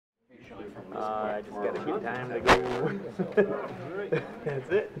I just got a good time to go. That's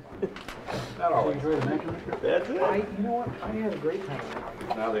it. Not always. That's it. You know what? I had a great time.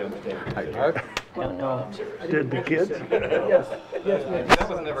 Now they understand. I don't know. Did the kids? Yes. Yes. That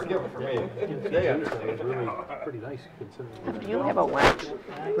was never given for me. They understand. It was really pretty nice considering. Do you have a watch?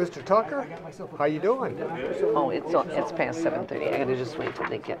 Mr. Tucker, how you doing? Oh, it's past 7:30. I gotta just wait till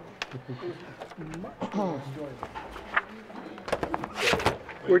they get.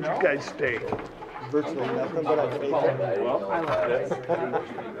 Where'd you guys stay? Virtually nothing, but I think Well,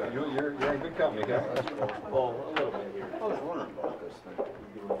 you're in good company, guys.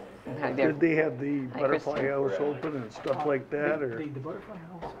 Hi there. Did they have the Hi, butterfly Kristen. house open and stuff like that, or? The butterfly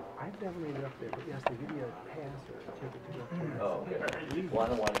house, I've never made it up there, but yes, they give you a pass or a ticket to go. Oh, well, I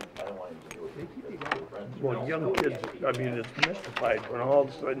don't want to do They keep you going. Well, young kids, I mean, it's mystified when all of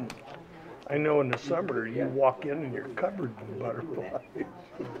a sudden, I know in the summer, you walk in and you're covered in butterflies.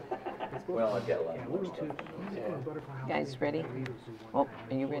 Well, I've got a lot Yeah, of we went to the butterfly house. Guys ready? Oh,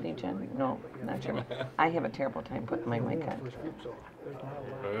 are you ready, Jen? No, not sure. I have a terrible time putting my mic on.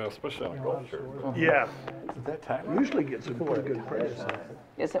 Especially on a golf shirt. Yeah, At that time, usually gets a pretty good price.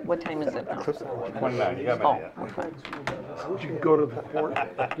 Is it, what time is it now? 29, you got me. Oh, we're fine. Did you go to the fort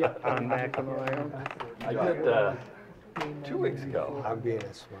on Mackinac Island? I did 2 weeks ago. I'm being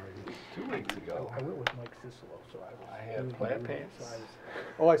a smarty. 2 weeks ago. I went with Mike Cicelo, so I I had plaid pants.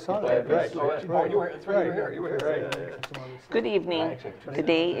 Oh, I saw that, right, Oh, you were, that's right, you were here. You were here. was. Good evening.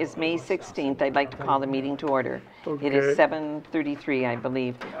 Today is May 16th. I'd like to call the meeting to order. It is Okay. 7:33, I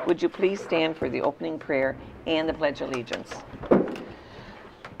believe. Would you please stand for the opening prayer and the Pledge of Allegiance?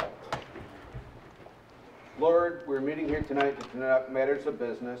 Lord, we're meeting here tonight to conduct matters of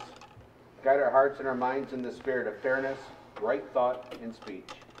business. Guide our hearts and our minds in the spirit of fairness, right thought, and speech.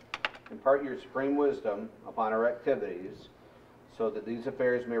 Impart your supreme wisdom upon our activities so that these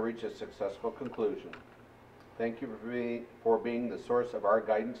affairs may reach a successful conclusion. Thank you for being the source of our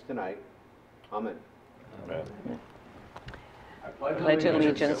guidance tonight. Amen. Pledge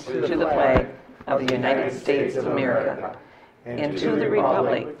allegiance to the flag of the United States of America and to the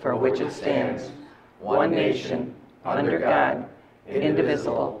republic for which it stands, one nation, under God,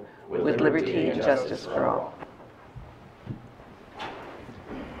 indivisible, with liberty and justice for all.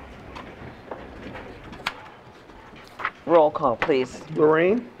 Roll call, please.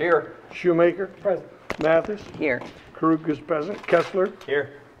 Lorraine? Here. Shoemaker? Present. Mathis? Here. Karuk is present. Kessler? Here.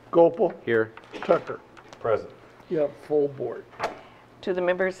 Gopal? Here. Tucker? Present. Yep, full board. To the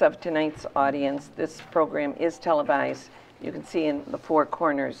members of tonight's audience, this program is televised. You can see in the four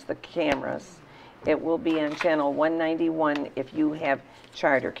corners the cameras. It will be on channel 191 if you have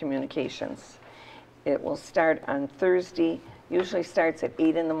charter communications. It will start on Thursday, usually starts at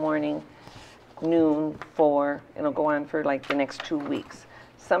 8 in the morning, noon, 4. It'll go on for like the next 2 weeks.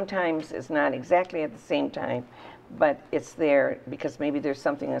 Sometimes it's not exactly at the same time, but it's there because maybe there's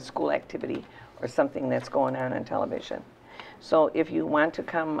something, a school activity or something that's going on television. So if you want to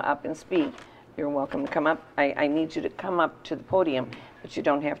come up and speak, you're welcome to come up. I need you to come up to the podium, but you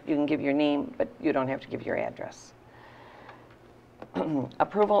don't have, you can give your name, but you don't have to give your address.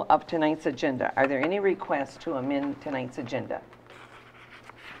 Approval of tonight's agenda. Are there any requests to amend tonight's agenda?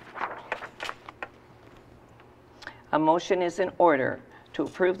 A motion is in order to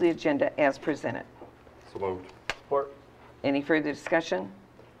approve the agenda as presented. So moved. Support. Any further discussion?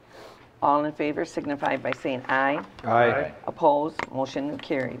 All in favor signify by saying aye. Aye. Opposed? Motion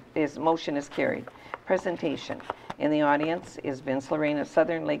carried. Motion is carried. Presentation. In the audience is Vince Lorraine of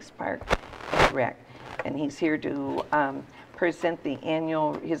Southern Lakes Park and Rec, and he's here to present his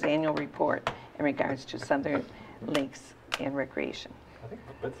annual report in regards to Southern Lakes and Recreation. I think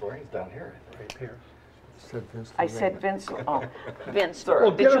Vince Lorraine's down here. Right here. I said Vince. Oh, Vince.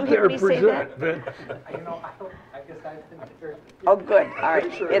 Well, Did get you up hear there me and say present, that? Vin. I guess I didn't hear. Oh, good. All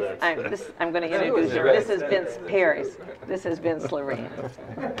right. I'm going to introduce you. This is Vince Paris. This is Vince Lorraine.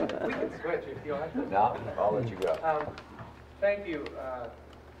 We can switch if you want. No, I'll let you go. Thank you,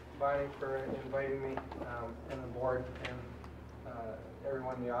 Bonnie, for inviting me, and the board, and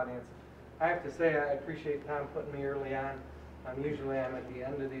everyone in the audience. I have to say, I appreciate Tom putting me early on. Usually I'm at the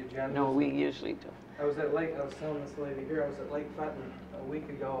end of the agenda. No, we usually do. I was telling this lady here, I was at Lake Fenton a week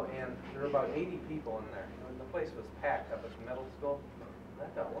ago, and there were about 80 people in there. And the place was packed up at the middle school. And I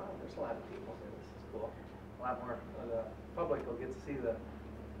thought, wow, there's a lot of people here. This is cool. A lot more of the public will get to see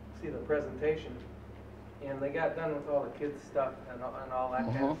the presentation. And they got done with all the kids' stuff and all that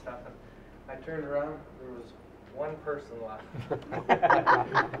kind of stuff. And I turned around, there was one person left.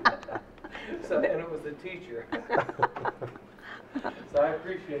 And it was the teacher. So I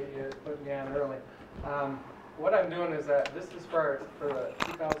appreciate you putting me on early. what I'm doing is that this is for the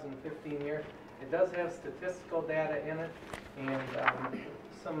 2015 year. It does have statistical data in it and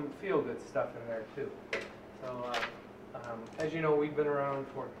some feel-good stuff in there too. So as you know, we've been around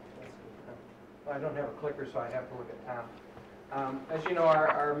for, I don't have a clicker, so I have to look at Tom. As you know,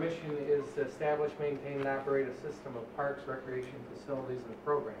 our mission is to establish, maintain, and operate a system of parks, recreation facilities, and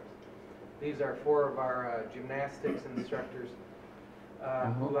programs. These are 4 of our gymnastics instructors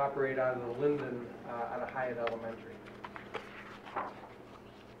who operate out of the Linden, out of Hyatt Elementary.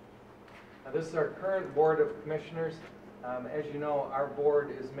 Now, this is our current Board of Commissioners. As you know, our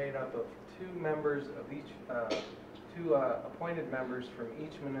board is made up of 2 members of each, 2 appointed members from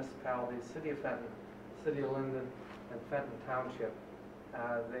each municipality, City of Fenton, City of Linden, and Fenton Township.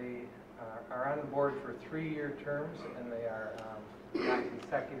 They are on the board for 3-year terms, and they are not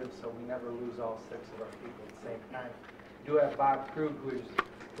consecutive, so we never lose all 6 of our people at the same time. We do have Bob Krug, who's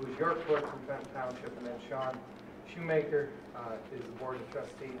your clerk from Fenton Township, and then Sean Shoemaker is the board of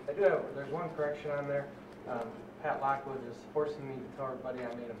trustee. There's one correction on there. Pat Lockwood is forcing me to tell everybody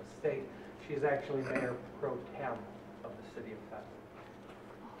I made a mistake. She's actually Mayor Pro Tem of the City of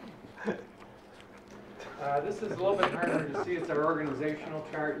Fenton. This is a little bit harder to see. It's our organizational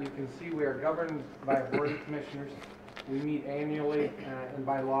chart. You can see we are governed by a board of commissioners. We meet annually, and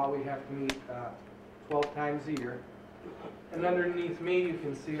by law we have to meet 12 times a year. And underneath me you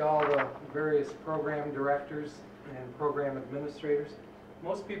can see all the various program directors and program administrators.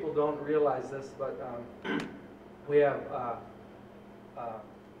 Most people don't realize this, but we have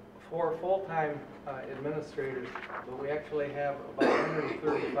 4 full-time administrators, but we actually have about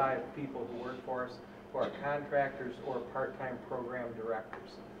 135 people who work for us who are contractors or part-time program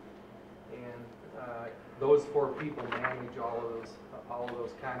directors. And those 4 people manage all of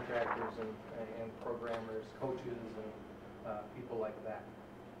those contractors and programmers, coaches, and people like that.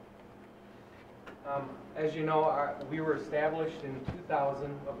 As you know, we were established in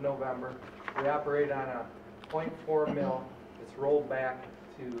 2000 of November. We operate on a 0.4 mil. It's rolled back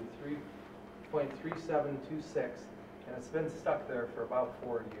to 3.3726, and it's been stuck there for about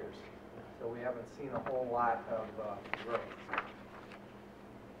 4 years. So we haven't seen a whole lot of growth.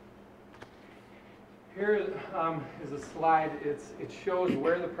 Here is a slide. It shows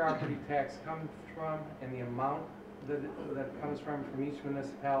where the property tax comes from and the amount that comes from each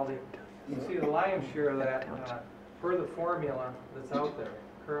municipality. You see the lion's share of that per the formula that's out there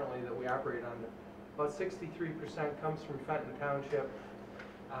currently that we operate under. About 63% comes from Fenton Township,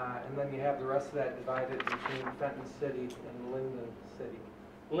 and then you have the rest of that divided between Fenton City and Linden City.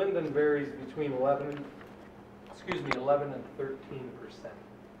 Linden varies between 11 and 13%.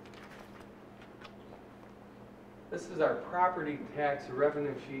 This is our property tax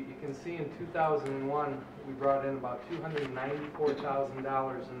revenue sheet. You can see in 2001 we brought in about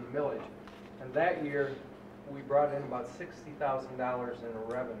 $294,000 in the millage, and that year we brought in about $60,000 in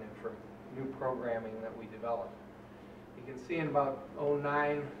revenue from new programming that we developed. You can see in about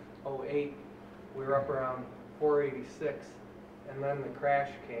 09, 08 we were up around 486, and then the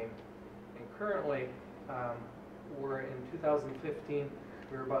crash came. And currently we're in 2015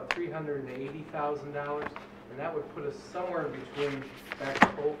 we were about $380,000. And that would put us somewhere between back to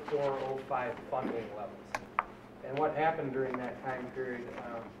 04, 05 funding levels. And what happened during that time period,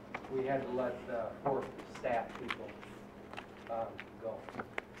 we had to let 4 staff people go.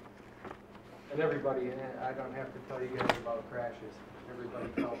 And everybody, I don't have to tell you guys about crashes. Everybody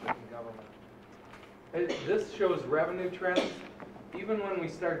felt it in government. This shows revenue trends. Even when we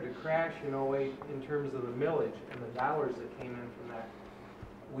started to crash in 08 in terms of the millage and the dollars that came in from that,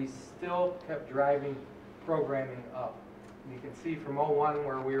 we still kept driving programming up. And you can see from 01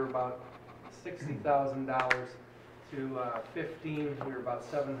 where we were about $60,000 to 15, we were about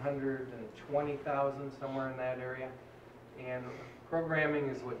 720,000, somewhere in that area. And programming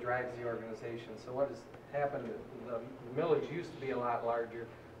is what drives the organization. So what has happened, the millage used to be a lot larger,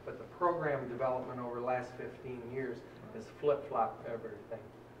 but the program development over the last 15 years has flip-flopped everything,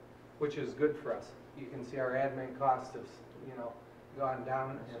 which is good for us. You can see our admin costs have, gone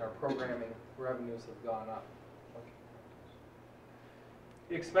down, and our programming revenues have gone up.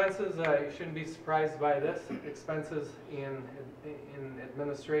 The expenses, you shouldn't be surprised by this. Expenses in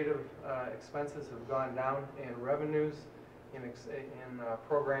administrative expenses have gone down, and revenues in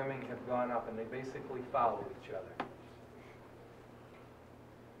programming have gone up, and they basically follow each other.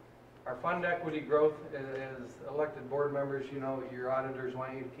 Our fund equity growth, as elected board members, your auditors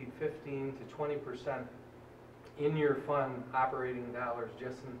want you to keep 15 to 20% in your fund operating dollars,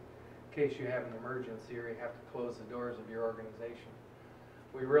 just in case you have an emergency or you have to close the doors of your organization.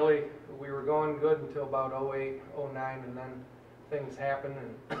 We were going good until about 08, 09, and then things happened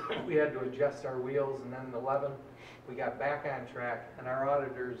and we had to adjust our wheels, and then in 11, we got back on track, and our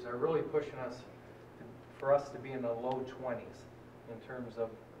auditors are really pushing us for us to be in the low 20s in terms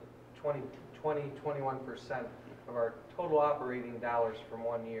of 21% of our total operating dollars from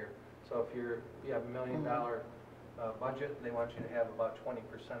 1 year. So if you have $1 million budget, they want you to have about 20%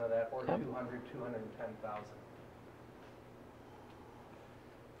 of that, or 210,000.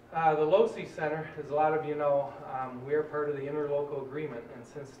 The LOCI Center, as a lot of you know, we are part of the interlocal agreement, and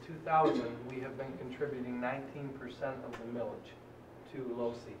since 2000, we have been contributing 19% of the millage to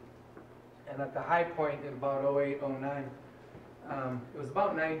LOCI. And at the high point in about 08, 09, it was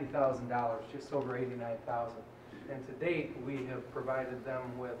about $90,000, just over $89,000. And to date, we have provided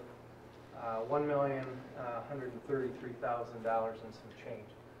them with $1,133,000 and some change.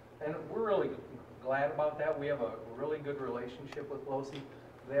 And we're really glad about that. We have a really good relationship with LOCI.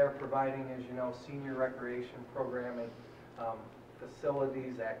 They are providing, as you know, senior recreation programming,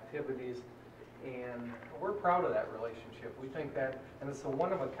 facilities, activities, and we're proud of that relationship. We think that, and it's a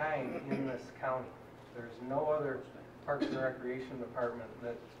one of a kind in this county. There's no other Parks and Recreation department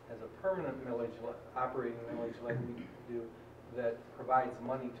that has a permanent millage, operating millage like we do, that provides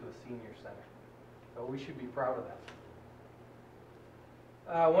money to a senior center. So we should be proud of that.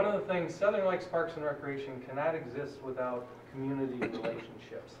 One of the things, Southern Lakes Parks and Recreation cannot exist without community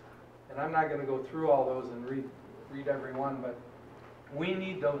relationships. And I'm not going to go through all those and read every one, but we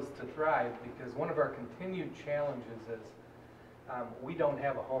need those to thrive, because one of our continued challenges is we don't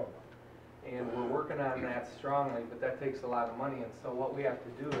have a home. And we're working on that strongly, but that takes a lot of money. And so what we have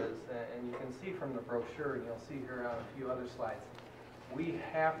to do is, and you can see from the brochure, and you'll see here on a few other slides, we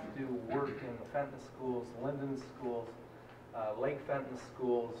have to work in the Fenton schools, Linden schools, Lake Fenton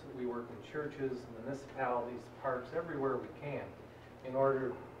schools. We work in churches, municipalities, parks, everywhere we can in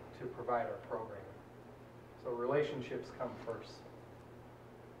order to provide our programming. So relationships come first.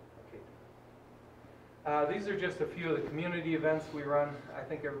 Okay. These are just a few of the community events we run. I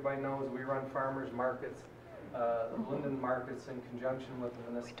think everybody knows we run farmers markets, Linden markets in conjunction with the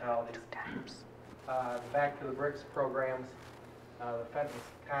municipalities. Back to the Bricks programs, the Fenton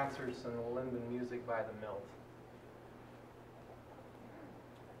concerts, and the Linden music by the Mills.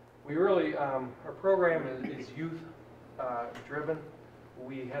 We really, our program is youth driven.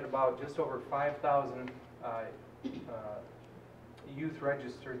 We had about just over 5,000 youth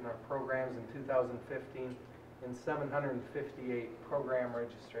registered in our programs in 2015 and 758 program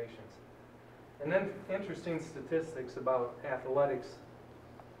registrations. And then interesting statistics about athletics.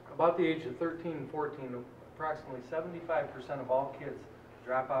 About the age of 13 and 14, approximately 75% of all kids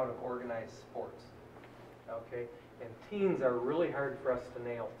drop out of organized sports. Okay? And teens are really hard for us to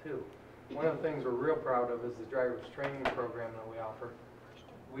nail too. One of the things we're real proud of is the driver's training program that we offer.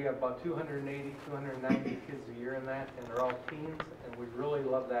 We have about 280, 290 kids a year in that, and they're all teens, and we really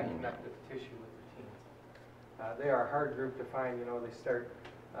love that connective tissue with the teens. They are a hard group to find. You know, they start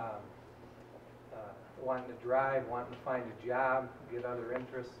wanting to drive, wanting to find a job, get other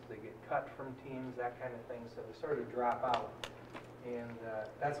interests. They get cut from teams, that kind of thing, so they sort of drop out. And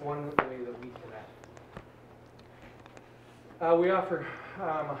that's one way that we connect. We offer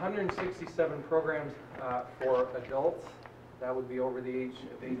 167 programs for adults. That would be over the age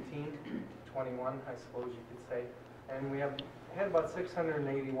of 18, 21, I suppose you could say. And we had about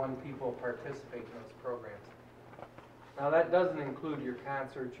 681 people participate in those programs. Now that doesn't include your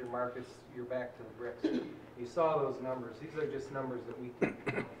concerts, your markets, your Back to the Bricks. You saw those numbers. These are just numbers that we take.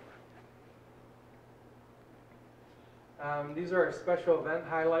 These are our special event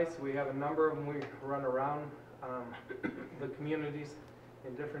highlights. We have a number of them we run around the communities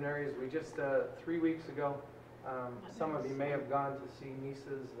in different areas. We just, 3 weeks ago, some of you may have gone to see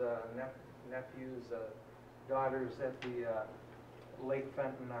nieces, nephews, daughters at the Lake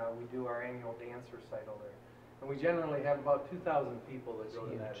Fenton. We do our annual dance recital there. And we generally have about 2,000 people that go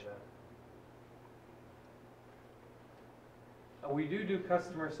to that event. We do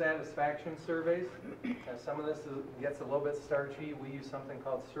customer satisfaction surveys. Some of this gets a little bit starchy. We use something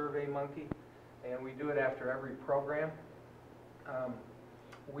called SurveyMonkey, and we do it after every program.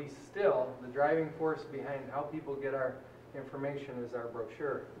 The driving force behind how people get our information is our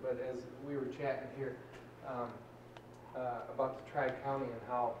brochure. But as we were chatting here about the Tri-County and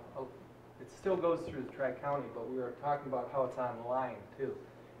how it still goes through the Tri-County, but we were talking about how it's online too.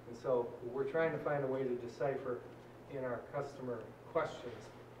 And so we're trying to find a way to decipher in our customer questions.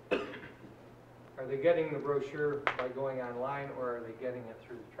 Are they getting the brochure by going online, or are they getting it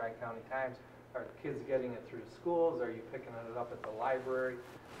through the Tri-County Times? Are the kids getting it through the schools? Are you picking it up at the library?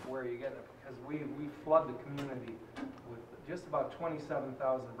 Where are you getting it? Because we flood the community with just about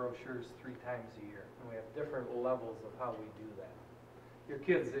 27,000 brochures 3 times a year. And we have different levels of how we do that. Your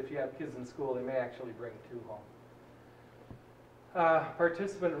kids, if you have kids in school, they may actually bring 2 home.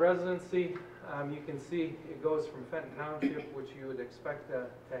 Participant residency, you can see it goes from Fenton Township, which you would expect to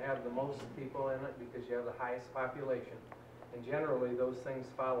have the most people in it because you have the highest population. And generally, those things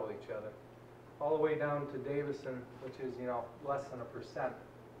follow each other. All the way down to Davison, which is, you know, less than 1%.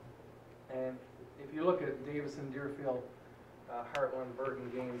 And if you look at Davison, Deerfield, Heartland, Burton,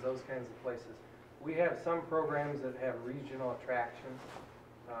 Gaines, those kinds of places, we have some programs that have regional attractions.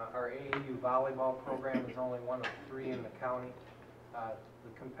 Our AAU volleyball program is only one of 3 in the county.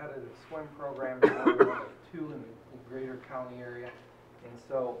 The competitive swim program is only one of 2 in the greater county area. And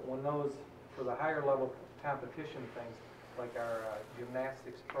so when those, for the higher level competition things, like our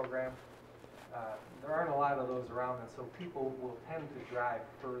gymnastics program, there aren't a lot of those around, and so people will tend to drive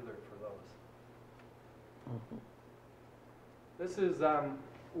further for those. This is,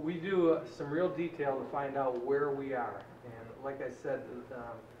 we do some real detail to find out where we are. And like I said,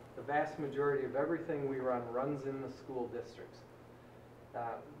 the vast majority of everything we run runs in the school districts.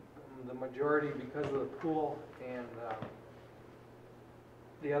 The majority, because of the pool and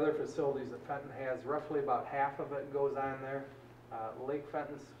the other facilities that Fenton has, roughly about half of it goes on there. Lake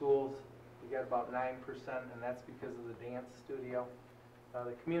Fenton schools, we get about 9%, and that's because of the dance studio.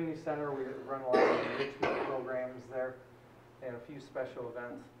 The community center, we run a lot of enrichment programs there and a few special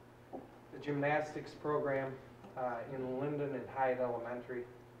events. The gymnastics program in Linden and Hyde Elementary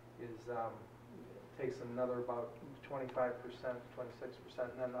is takes another about 25%, 26%,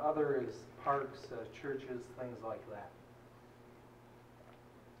 and then the other is parks, churches, things like that.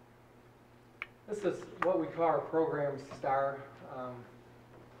 This is what we call our program star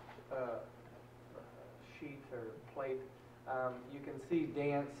sheet or plate. You can see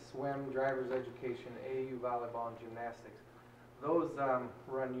dance, swim, driver's education, AAU volleyball, and gymnastics. Those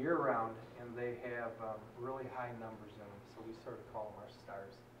run year-round, and they have really high numbers in them, so we sort of call them our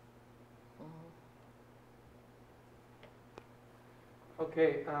stars.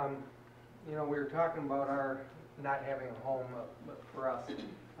 Okay, you know, we were talking about our not having a home, but for us,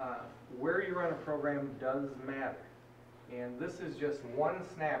 where you run a program does matter. And this is just one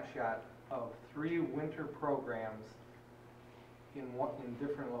snapshot of 3 winter programs in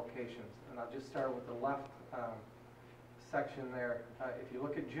different locations. And I'll just start with the left section there. If you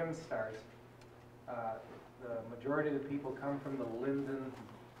look at Gym Stars, the majority of the people come from the Linden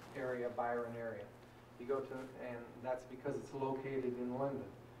area, Byron area. You go to, and that's because it's located in Linden.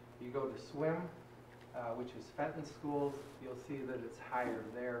 You go to swim, which is Fenton schools, you'll see that it's higher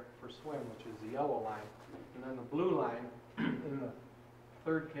there for swim, which is the yellow line. And then the blue line in the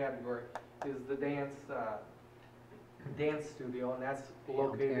 3rd category is the dance studio, and that's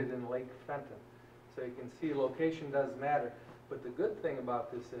located in Lake Fenton. So you can see location does matter. But the good thing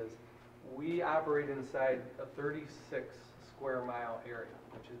about this is we operate inside a 36 square mile area,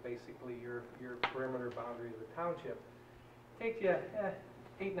 which is basically your perimeter boundary of the township. Takes you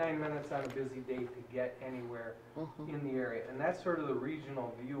 8-9 minutes on a busy day to get anywhere in the area. And that's sort of the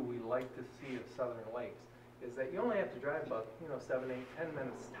regional view we like to see of Southern Lakes, is that you only have to drive about 7, 8, 10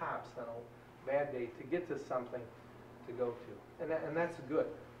 minutes tops on a bad day to get to something to go to. And that's good.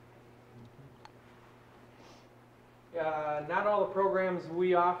 Not all the programs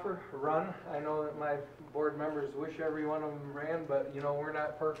we offer run. I know that my board members wish every one of them ran, but we're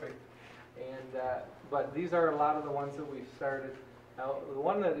not perfect. And but these are a lot of the ones that we've started. Now, the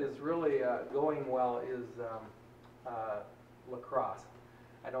one that is really going well is lacrosse.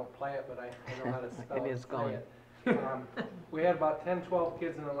 I don't play it, but I know how to spell it. It is going. We had about 10, 12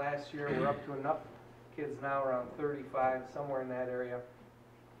 kids in it last year. We're up to enough kids now, around 35, somewhere in that area,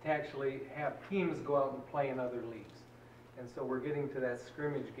 to actually have teams go out and play in other leagues. And so we're getting to that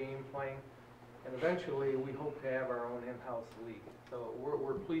scrimmage game playing. And eventually, we hope to have our own in-house league. So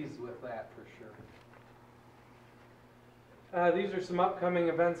we're pleased with that for sure. These are some upcoming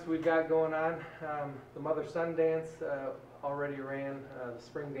events we've got going on. The Mother-Son Dance already ran. The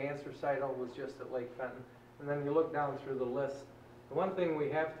Spring Dance Recital was just at Lake Fenton. And then you look down through the list. The one thing we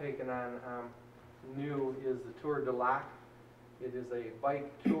have taken on new is the Tour de Lac. It is a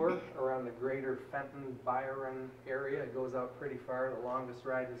bike tour around the greater Fenton, Byron area. It goes out pretty far. The longest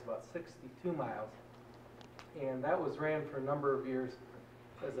ride is about 62 miles. And that was ran for a number of years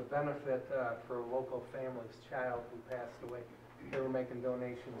as a benefit for a local family's child who passed away. They were making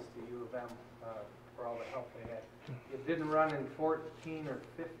donations to U of M for all the help they had. It didn't run in 14 or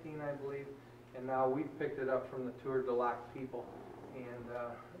 15, I believe, and now we've picked it up from the Tour de Lac people. And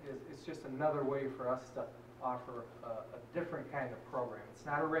it's just another way for us to offer a different kind of program. It's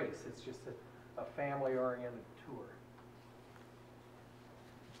not a race, it's just a family-oriented tour.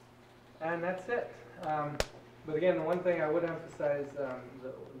 And that's it. But again, the one thing I would emphasize,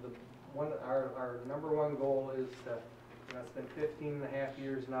 our number one goal is to, it's been 15 and a half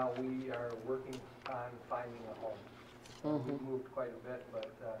years now, we are working on finding a home. We've moved quite a bit,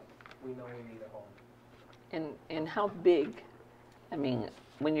 but we know we need a home. And how big, I mean,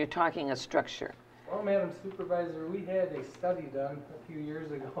 when you're talking a structure? Well, Madam Supervisor, we had a study done a few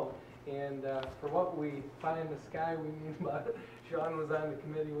years ago, and for what we find in the sky, we need about, Sean was on the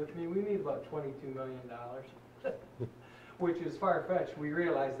committee with me, we need about $22 million, which is far-fetched. We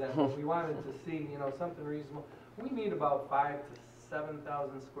realize that, but we wanted to see, something reasonable. We need about 5,000 to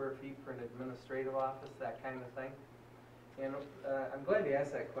 7,000 square feet for an administrative office, that kind of thing. And I'm glad you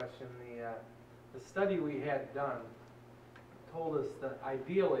asked that question. The study we had done told us that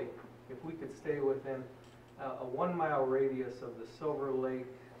ideally, if we could stay within a 1 mile radius of the Silver Lake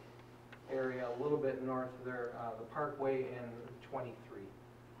area, a little bit north of there, the Parkway and 23,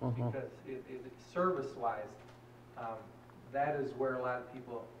 because service-wise, that is where a lot of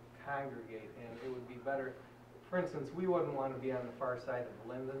people congregate, and it would be better. For instance, we wouldn't want to be on the far side of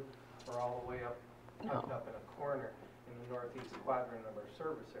Linden or all the way up in a corner in the northeast quadrant of our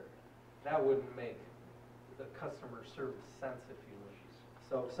service area. That wouldn't make the customer service sense, if you wish.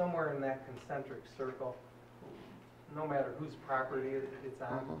 So somewhere in that concentric circle, no matter whose property it's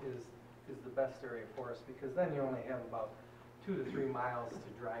on, is the best area for us, because then you only have about 2 to 3 miles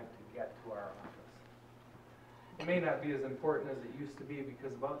to drive to get to our office. It may not be as important as it used to be,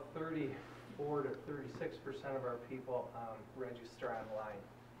 because about 34 to 36% of our people register online.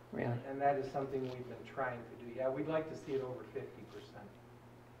 Really? And that is something we've been trying to do. Yeah, we'd like to see it over 50%.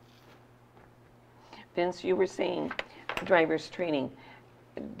 Vince, you were saying driver's training.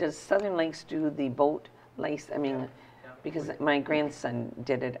 Does Southern Lakes do the boat license? I mean, because my grandson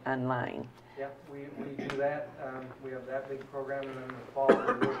did it online. Yeah, we do that. We have that big program, and then in the fall we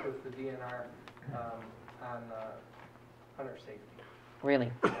work with the DNR on hunter safety.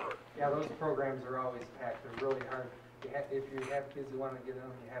 Really? Yeah, those programs are always packed. They're really hard. If you have kids who want to get in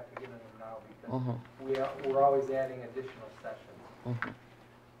them, you have to get in them now, because we're always adding additional sessions.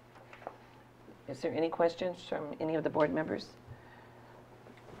 Is there any questions from any of the board members?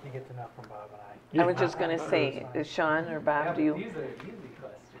 You get enough from Bob and I was just going to say, is Sean or Bob, do you? These are easy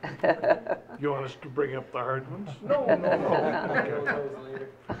questions. You want us to bring up the hard ones? No. Those later.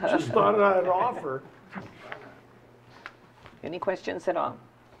 Just thought I'd offer. Any questions at all?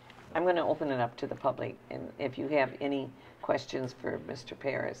 I'm going to open it up to the public, and if you have any questions for Mr.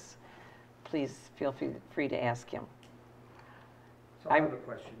 Paris, please feel free to ask him. So I have a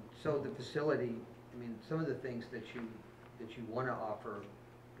question. So the facility, I mean, some of the things that you want to offer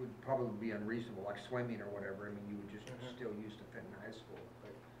would probably be unreasonable, like swimming or whatever. I mean, you would just still use the Fenton High School.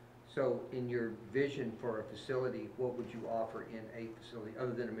 But, so in your vision for a facility, what would you offer in a facility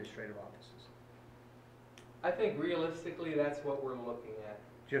other than administrative offices? I think realistically, that's what we're looking at.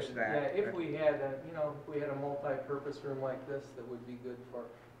 Just that? Yeah, if we had a multi-purpose room like this that would be good for,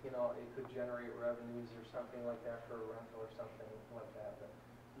 it could generate revenues or something like that for a rental or something like that. But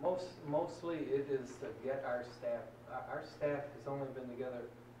mostly it is to get our staff. Our staff has only been together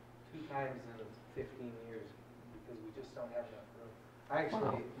 2 times in 15 years because we just don't have enough room.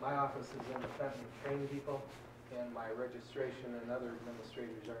 Actually, my office is in the Fenton training people, and my registration and other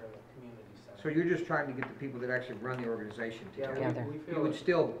administrators are in the community center. So you're just trying to get the people that actually run the organization together? Yeah, we feel you would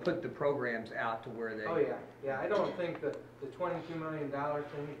still put the programs out to where they... Oh, yeah. I don't think that the $22 million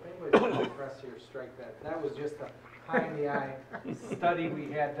thing, if anybody's impressed here, strike that. That was just a pie-in-the-eye study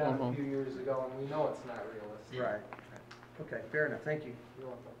we had done a few years ago, and we know it's not realistic. Right. Okay, fair enough. Thank you. You're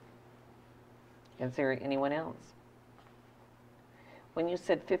welcome. Is there anyone else? When you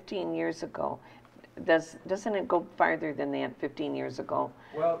said 15 years ago, doesn't it go farther than that, 15 years ago?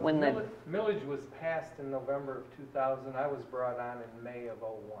 Well, when the millage was passed in November of 2000. I was brought on in May of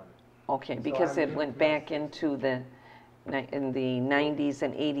 01. Okay, because it went back into the in the 90s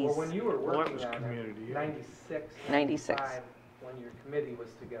and 80s. Well, when you were working was on community, it, 96, 96. 95, when your committee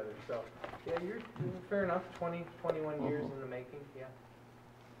was together. So, yeah, you're fair enough, 20, 21 years in the making,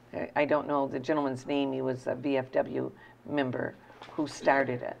 yeah. I don't know the gentleman's name. He was a VFW member who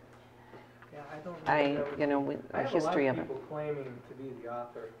started it. Yeah, I don't know. A history of it. I have a lot of people claiming to be the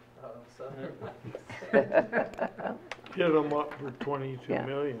author of Southern Lakes. Hit them up for 22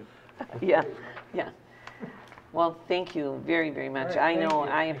 million. Yeah. Well, thank you very, very much. All right,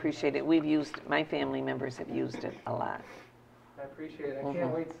 I appreciate it. My family members have used it a lot. I appreciate it. I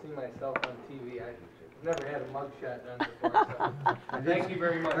can't wait to see myself on TV. I've never had a mugshot done before, so thank you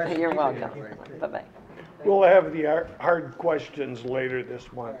very much. You're welcome. Bye-bye. We'll have the hard questions later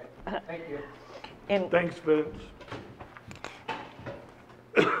this month. All right. Thank you. And Thanks, Vince.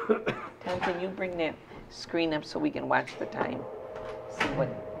 Tom, can you bring that screen up so we can watch the time? See what?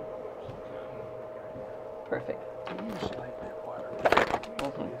 Perfect. Mhm.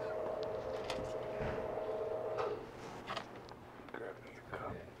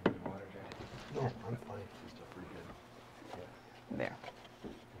 No, I'm fine. There.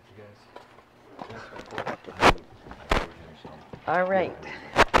 All right.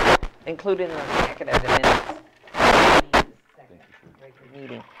 Included in the packet are the minutes.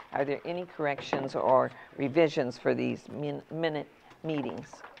 Meeting. Are there any corrections or revisions for these minute meetings?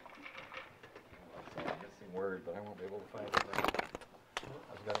 Missing word, but I won't be able to find it. I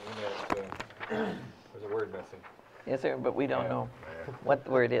was gonna email it to him. There's a word missing. Is there? But we don't Yeah. know what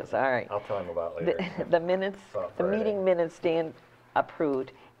the word is. All right. I'll tell him about it later. The minutes, Thought the Friday. meeting minutes stand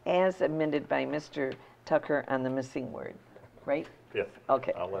approved as amended by Mr. Tucker on the missing word, right? Yes.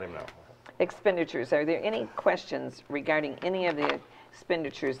 Okay. I'll let him know. Expenditures, are there any questions regarding any of the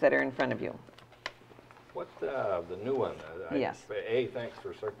expenditures that are in front of you? What, the new one? Yes. Thanks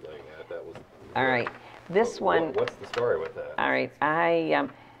for circulating that. That was. All right, this one, What's the story with that? all right,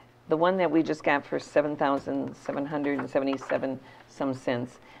 the one that we just got for 7,777 some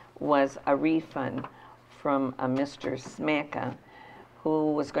cents was a refund from a Mr. Smacka,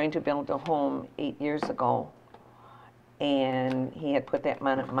 who was going to build a home 8 years ago, and he had put that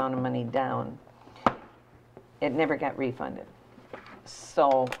amount of money down. It never got refunded.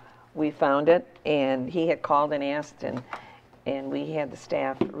 So we found it, and he had called and asked, and we had the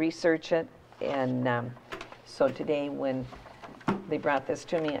staff research it. And so today when they brought this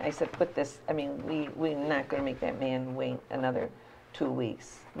to me, I said, put this, I mean, we're not going to make that man wait another 2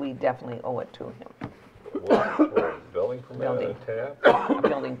 weeks. We definitely owe it to him. What, for a building permit, Building. a tab?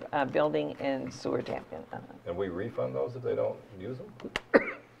 Building and sewer tap in. And we refund those if they don't use them?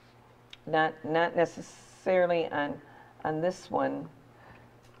 Not necessarily on this one.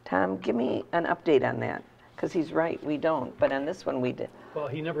 Tom, give me an update on that, because he's right, we don't, but on this one we did. Well,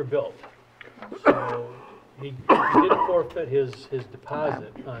 he never built. So he did forfeit his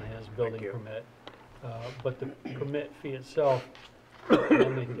deposit on his building permit. But the permit fee itself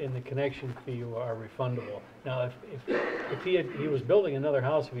and the connection fee are refundable. Now, if he was building another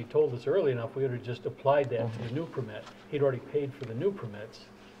house, if he told us early enough, we would have just applied that to the new permit. He'd already paid for the new permits.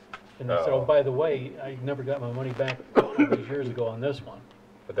 And they said, oh, by the way, I never got my money back all these years ago on this one.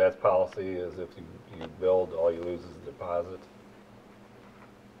 But that's policy is if you build, all you lose is the deposit?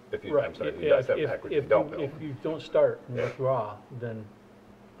 If you, I'm sorry, you got that backwards, you don't build. If you don't start and withdraw, then,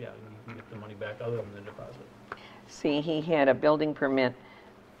 yeah, you can get the money back other than the deposit. See, he had a building permit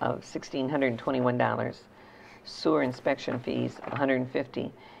of $1,621, sewer inspection fees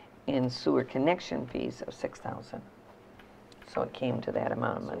 $150, and sewer connection fees of $6,000. So it came to that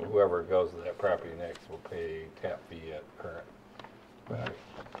amount of money. Whoever goes to that property next will pay tap fee at current value.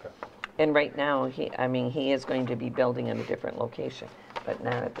 Okay. And right now, he is going to be building in a different location, but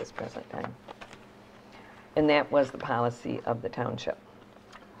not at this present time. And that was the policy of the township.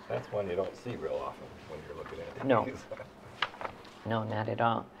 That's one you don't see real often when you're looking at No. these. No, not at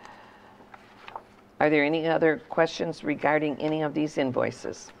all. Are there any other questions regarding any of these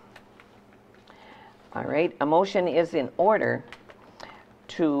invoices? All right, a motion is in order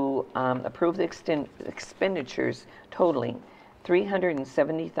to approve the expenditures totaling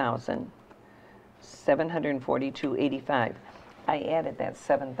 $370,742.85. I added that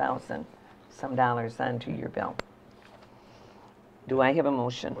 $7,000 some dollars onto your bill. Do I have a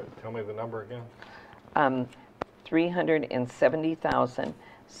motion? Wait, tell me the number again.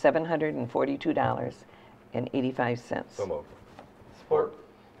 $370,742.85. So moved. Support.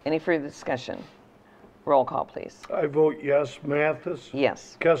 Any further discussion? Roll call, please. I vote yes. Mathis?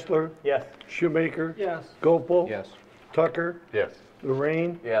 Yes. Kessler? Yes. Shoemaker? Yes. Gopel? Yes. Tucker? Yes.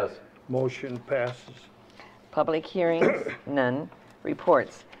 Lorraine? Yes. Motion passes. Public hearings? None.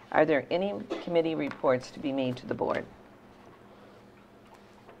 Reports. Are there any committee reports to be made to the board?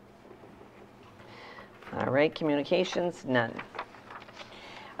 All right, communications? None.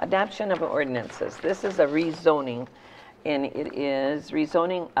 Adoption of ordinances. This is a rezoning, and it is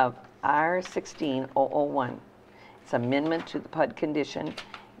rezoning of R16001. It's amendment to the PUD condition,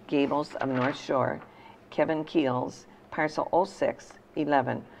 Gables of North Shore, Kevin Keels, parcel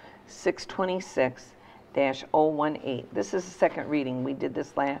 0611, 626-018. This is the second reading. We did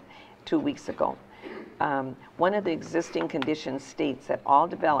this 2 weeks ago. One of the existing conditions states that all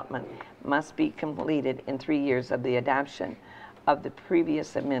development must be completed in 3 years of the adoption of the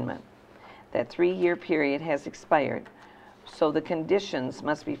previous amendment. That 3-year period has expired, so the conditions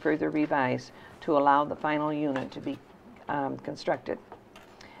must be further revised to allow the final unit to be constructed.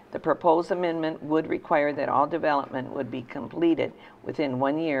 The proposed amendment would require that all development would be completed within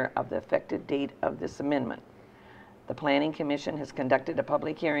 1 year of the effective date of this amendment. The Planning Commission has conducted a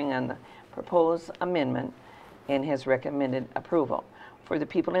public hearing on the proposed amendment and has recommended approval. For the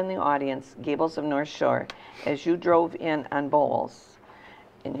people in the audience, Gables of North Shore, as you drove in on Bowles,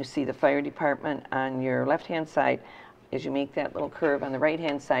 and you see the fire department on your left-hand side, as you make that little curve on the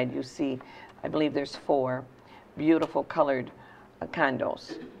right-hand side, you see, I believe there's 4 beautiful colored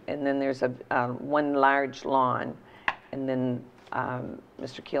condos. And then there's one large lawn. And then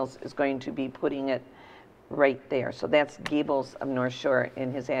Mr. Keels is going to be putting it right there. So that's Gables of North Shore,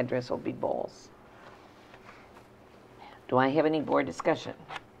 and his address will be Bowles. Do I have any board discussion?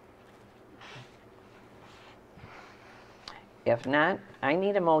 If not, I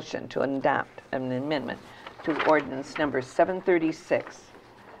need a motion to adopt an amendment to ordinance number 736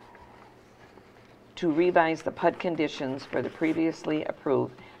 to revise the PUD conditions for the previously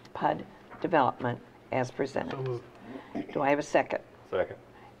approved PUD development as presented. So moved. Do I have a second? Second.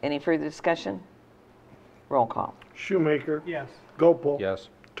 Any further discussion? Roll call. Shoemaker, Yes. Gopal, Yes.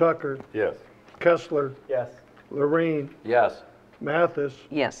 Tucker, Yes. Kessler, Yes. Lorraine, Yes. Mathis.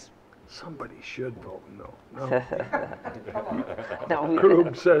 Yes. Somebody should vote no. No. No,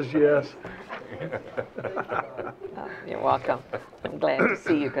 Krug says yes. you're welcome. I'm glad to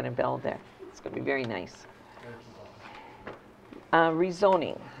see you're going to build there. It's going to be very nice.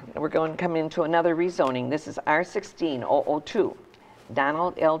 Rezoning. We're going to come into another rezoning. This is R16002,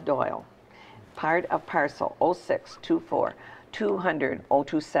 Donald L. Doyle, part of parcel 0624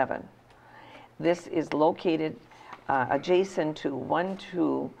 200-027. This is located adjacent to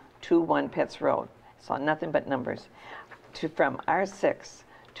 1221 Pitts Road. Saw nothing but numbers. From R6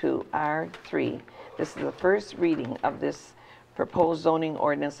 to R3. This is the first reading of this proposed zoning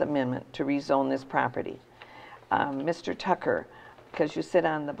ordinance amendment to rezone this property. Mr. Tucker, because you sit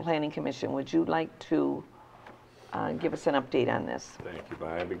on the Planning Commission, would you like to give us an update on this? Thank you,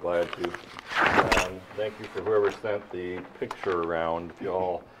 Brian. I'd be glad to. Thank you for whoever sent the picture around. If you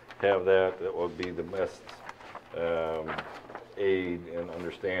all have that, that would be the best aid in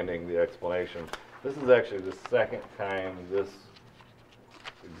understanding the explanation. This is actually the second time this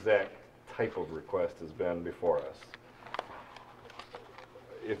exact type of request has been before us.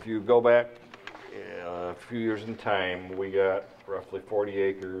 If you go back a few years in time, we got roughly 40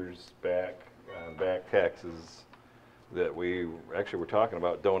 acres back taxes that we actually were talking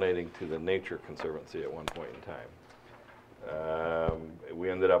about donating to the Nature Conservancy at one point in time. We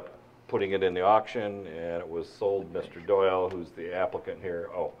ended up putting it in the auction, and it was sold to Mr. Doyle, who's the applicant here.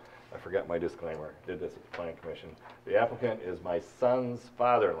 Oh, I forgot my disclaimer. Did this at the Planning Commission. The applicant is my son's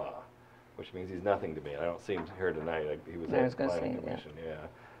father-in-law, which means he's nothing to me. I don't see him here tonight. He was at the Planning Commission, yeah.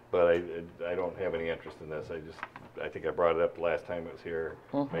 But I don't have any interest in this. I think I brought it up the last time it was here,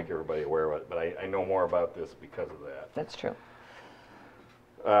 make everybody aware of it. But I know more about this because of that. That's true.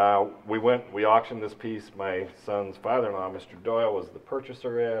 We auctioned this piece. My son's father-in-law, Mr. Doyle, was the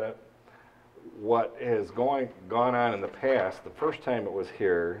purchaser at it. What has gone on in the past, the first time it was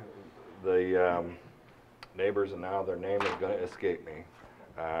here, the neighbors, and now their name is going to escape me,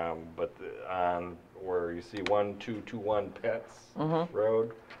 but on where you see 1221 Pitts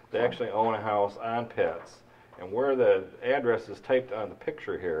Road, they actually own a house on Pitts, and where the address is typed on the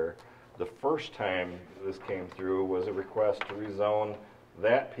picture here, the first time this came through was a request to rezone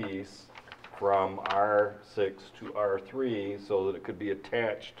that piece from R6 to R3 so that it could be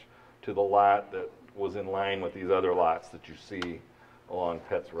attached to the lot that was in line with these other lots that you see along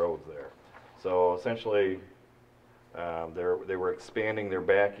Pitts Road there. So essentially, they were expanding their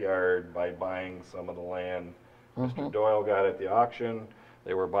backyard by buying some of the land Mr. Doyle got at the auction.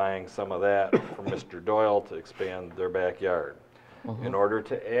 They were buying some of that from Mr. Doyle to expand their backyard. In order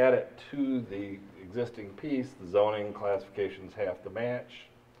to add it to the existing piece, the zoning classifications have to match.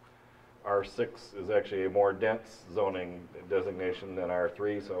 R6 is actually a more dense zoning designation than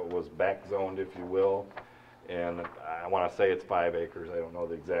R3, so it was back zoned, if you will. And I want to say it's 5 acres. I don't know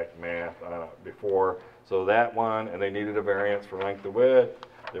the exact math before. So that one, and they needed a variance for length of width.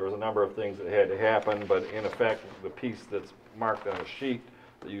 There was a number of things that had to happen, but in effect, the piece that's marked on the sheet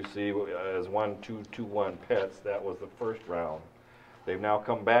that you see as 1221 Pitts, that was the first round. They've now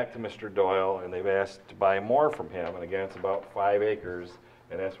come back to Mr. Doyle, and they've asked to buy more from him. And again, it's about 5 acres.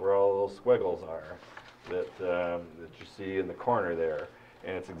 And that's where all those squiggles are that you see in the corner there.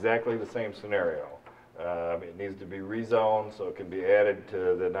 And it's exactly the same scenario. It needs to be rezoned so it can be added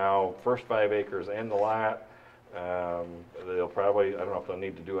to the now first 5 acres and the lot. They'll probably, I don't know if they'll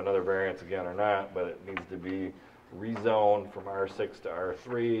need to do another variance again or not, but it needs to be rezoned from R6 to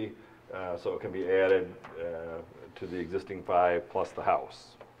R3 so it can be added to the existing 5 plus the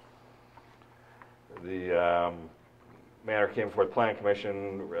house. The matter came before the Planning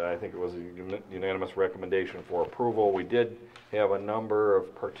Commission. I think it was a unanimous recommendation for approval. We did have a number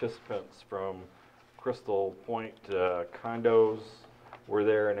of participants from Crystal Point condos were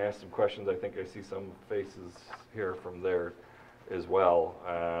there and asked some questions. I think I see some faces here from there as well.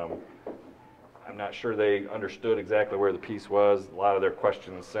 I'm not sure they understood exactly where the piece was. A lot of their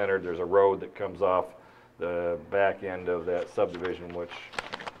questions centered. There's a road that comes off the back end of that subdivision, which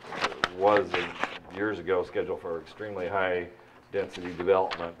was years ago scheduled for extremely high density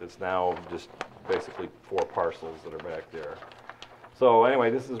development. It's now just basically 4 parcels that are back there. So anyway,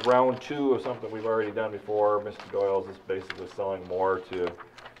 this is round 2 of something we've already done before. Mr. Doyle's is basically selling more to,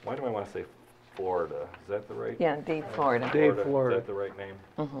 why do I want to say Florida? Is that the right? Yeah, Dave, Florida. Dave, Florida. Is that the right name?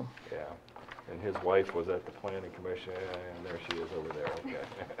 Mm-hmm. Yeah. And his wife was at the Planning Commission, and there she is over there, okay.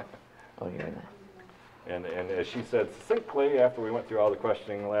 Oh, you're that. And as she said succinctly, after we went through all the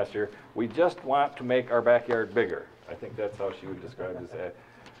questioning last year, we just want to make our backyard bigger. I think that's how she would describe this,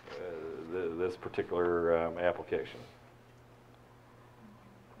 this particular application.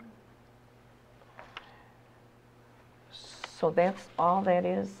 So that's all that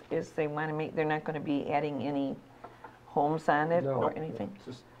is they want to make, they're not going to be adding any homes on it or anything?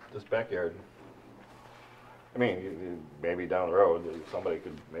 It's just backyard. I mean, maybe down the road, somebody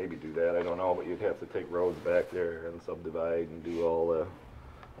could maybe do that, I don't know, but you'd have to take roads back there and subdivide and do all the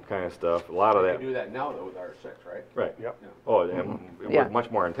kind of stuff. A lot of You that. can do that now though with R6, right? Right. Yep. Oh, and Yeah. with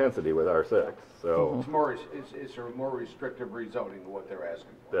much more intensity with R6, so It's more, it's a more restrictive rezoning than what they're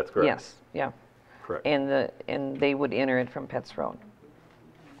asking for. that's correct. Yes, yeah. Correct. And they would enter it from Petts Road.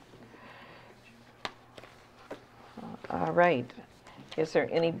 All right. Is there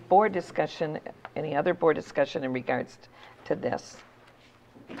any board discussion, any other board discussion in regards to this?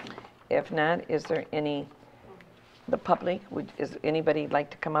 If not, is there any, the public, is anybody like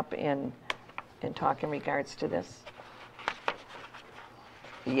to come up and talk in regards to this?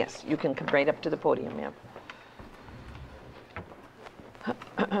 Yes, you can come right up to the podium, ma'am.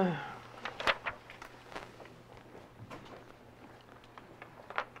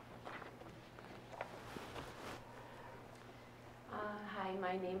 Hi,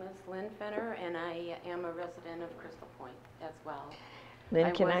 my name is Lynn Fenner, and I am a resident of Crystal Point as well.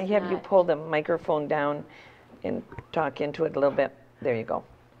 Lynn, can was I have you not- pull the microphone down and talk into it a little bit? There you go.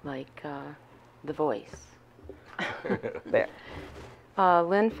 Like The Voice. There.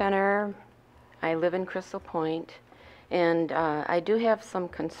 Lynn Fenner, I live in Crystal Point, and I do have some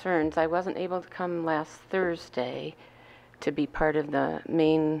concerns. I wasn't able to come last Thursday to be part of the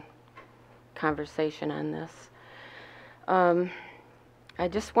main conversation on this. I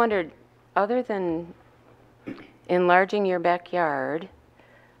just wondered, other than enlarging your backyard,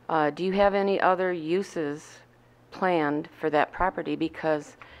 do you have any other uses planned for that property?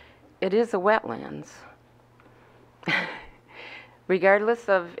 Because it is a wetlands. Regardless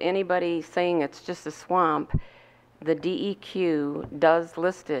of anybody saying it's just a swamp, the DEQ does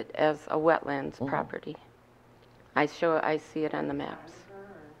list it as a wetlands property. I see it on the maps.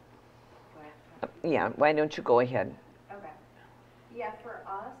 Yeah, why don't you go ahead? Okay. Yeah, for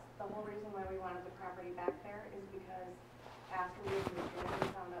us, the whole reason why we wanted the property back there is because after we moved in,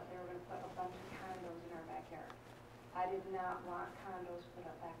 we found out they were gonna put a bunch of condos in our backyard. I did not want condos put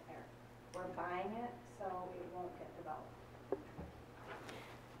up back there. We're buying it, so it won't get developed.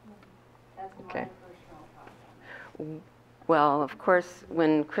 That's my Okay. personal thoughts on it. Well, of course,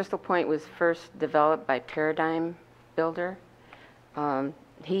 when Crystal Point was first developed by Paradigm Builder,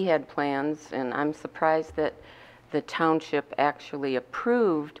 he had plans, and I'm surprised that the township actually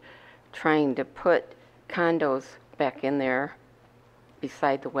approved trying to put condos back in there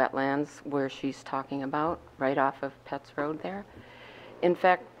beside the wetlands where she's talking about, right off of Petts Road there. In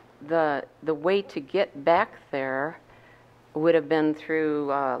fact, the way to get back there would have been through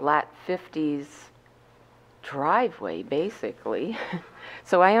Lot 50's driveway, basically.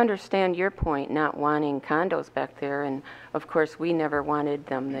 So I understand your point, not wanting condos back there, and of course, we never wanted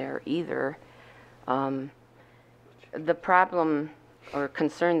them there either. The problem or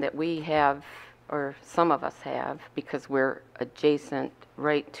concern that we have, or some of us have, because we're adjacent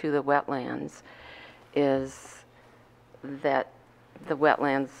right to the wetlands, is that the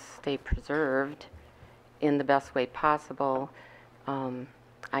wetlands stay preserved in the best way possible.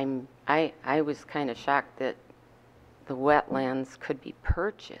 I was kind of shocked that the wetlands could be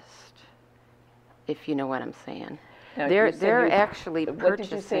purchased, if you know what I'm saying. Now, They're you said actually purchasing. What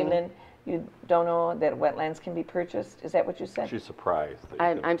did you say, Lynn? You don't know that wetlands can be purchased? Is that what you said? She's surprised.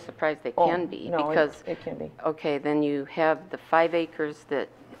 That you I'm surprised they Oh, can be, no, because, it can be. okay, then you have the 5 acres that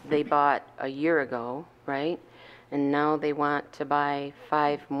they bought a year ago, right? And now they want to buy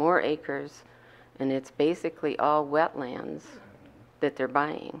 5 more acres, and it's basically all wetlands that they're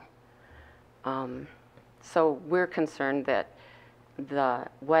buying. So we're concerned that the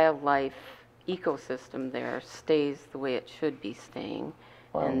wildlife ecosystem there stays the way it should be staying.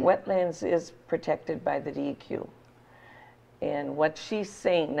 Well, And wetlands is protected by the DEQ. And what she's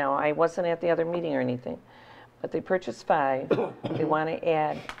saying, now, I wasn't at the other meeting or anything, but they purchased 5. They want to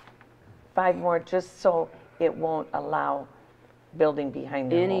add 5 more just so it won't allow building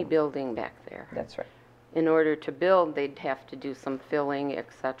behind their any home. building back there. That's right. In order to build, they'd have to do some filling, et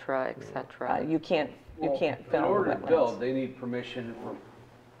cetera, et cetera. You can't fill In the order to wetlands. build, they need permission from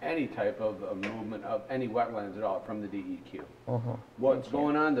any type of movement of any wetlands at all from the DEQ. What's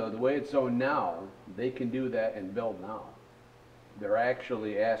going on though, the way it's zoned now, they can do that and build now. They're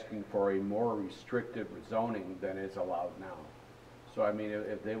actually asking for a more restrictive zoning than is allowed now. So I mean,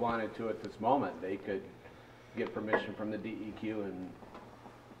 if they wanted to at this moment, they could get permission from the DEQ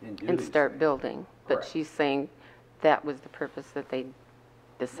and do And these start things. building. But Correct. she's saying that was the purpose that they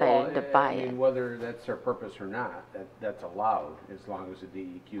decided to buy I mean, it. whether that's their purpose or not, that's allowed as long as the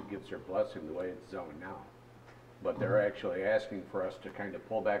DEQ gives their blessing the way it's zoned now. But they're actually asking for us to kind of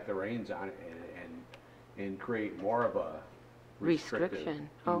pull back the reins on it and create more of a restrictive Restriction. use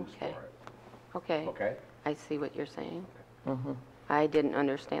for Okay. it. Okay, Okay? I see what you're saying. I didn't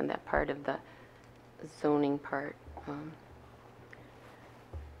understand that part of the zoning part.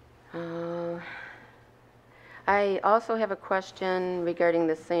 I also have a question regarding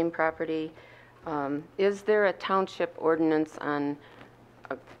the same property. Is there a township ordinance on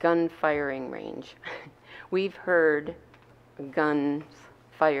a gun firing range? We've heard guns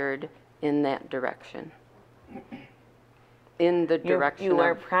fired in that direction. In the direction you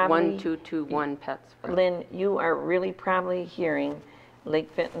are of probably- 1221 Pittsburgh. Lynn, you are really probably hearing Lake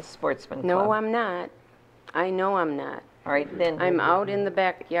Fenton Sportsman Club. No, I'm not. I know I'm not. All right, then. I'm out in the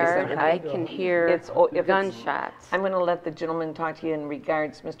backyard. I can hear If it's- gunshots. I'm going to let the gentleman talk to you in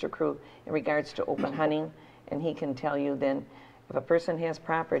regards, Mr. Crew, in regards to open hunting, and he can tell you then, if a person has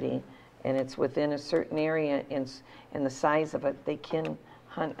property and it's within a certain area and the size of it, they can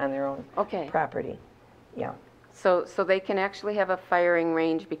hunt on their own Okay. property. Yeah. So they can actually have a firing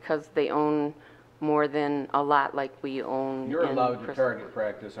range because they own more than a lot like we own You're in allowed to Crystal- target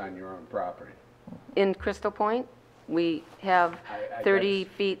practice on your own property. In Crystal Point, we have I- 30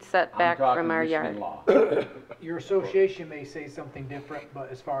 feet set back from our yard. I'm talking Michigan law. Your association may say something different, but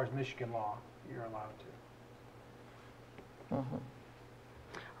as far as Michigan law, you're allowed to.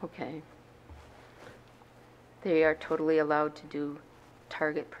 Okay. They are totally allowed to do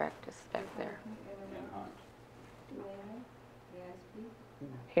target practice back there.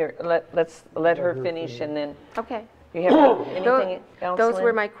 Here, let her finish, and then Okay. you have anything else, Those were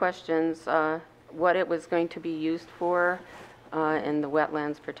Lynn? my questions, what it was going to be used for, and the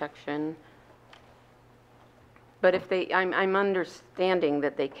wetlands protection. But if I'm understanding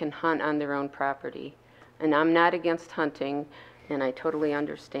that they can hunt on their own property, and I'm not against hunting, and I totally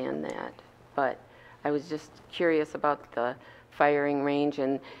understand that. But I was just curious about the firing range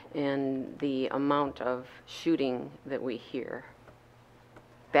and the amount of shooting that we hear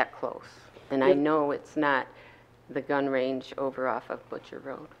that close. And I know it's not the gun range over off of Butcher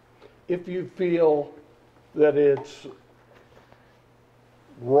Road. If you feel that it's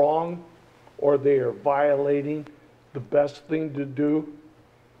wrong or they are violating, the best thing to do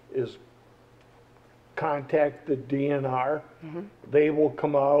is contact the DNR. They will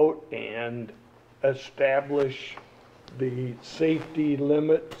come out and establish the safety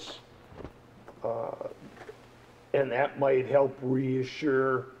limits, and that might help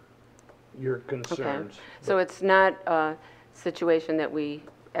reassure your concerns. Okay. So it's not a situation that we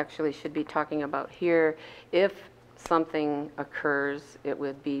actually should be talking about here. If something occurs, it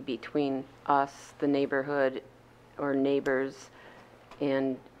would be between us, the neighborhood, or neighbors,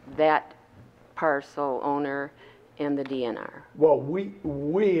 and that parcel owner and the DNR. Well,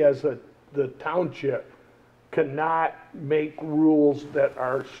 we as the township cannot make rules that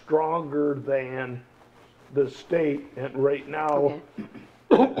are stronger than the state, and right now,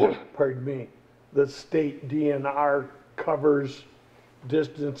 pardon me, the state DNR covers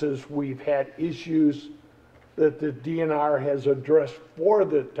distances. We've had issues that the DNR has addressed for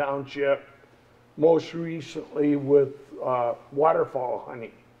the township, most recently with waterfowl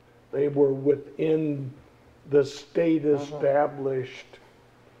hunting. They were within the state established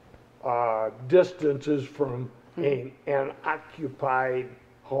distances from an occupied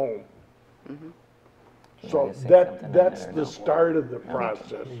home. So that's the start of the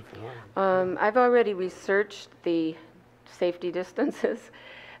process. I've already researched the safety distances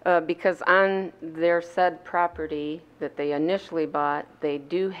because on their said property that they initially bought, they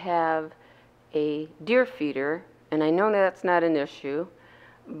do have a deer feeder, and I know that's not an issue,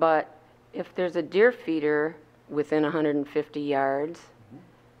 but if there's a deer feeder within 150 yards,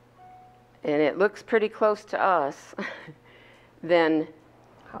 and it looks pretty close to us, then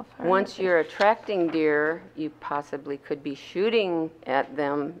How far once is it? you're attracting deer, you possibly could be shooting at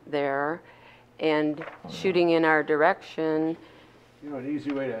them there and shooting in our direction. You know, an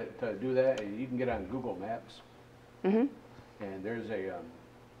easy way to do that, you can get on Google Maps, Hmm. and there's a,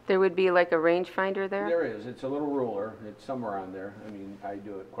 There would be like a rangefinder there? there is, it's a little ruler, it's somewhere on there, I mean, I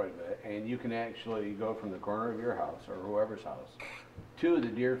do it quite a bit, and you can actually go from the corner of your house, or whoever's house, to the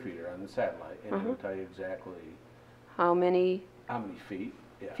deer feeder on the satellite, and it will tell you exactly How many feet.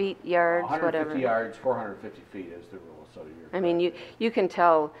 Yeah. feet, yards, 150 whatever? yards, 450 feet is the rule, so you're. I mean, you can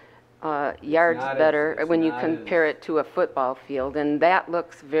tell yards not as- better it's when you not compare it to a football field, and that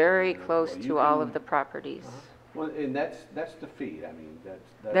looks very Yeah, close well, you to all can- of the properties. Well, and that's the feed, I mean,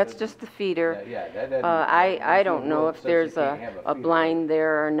 That's just the feeder. Yeah, that doesn't. I there's no don't know rule if that says you there's can't have a feeder. blind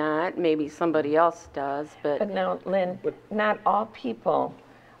there or not. Maybe somebody else does, But but now, Lynn, not all people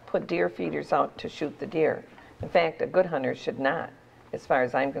put deer feeders out to shoot the deer. In fact, a good hunter should not, as far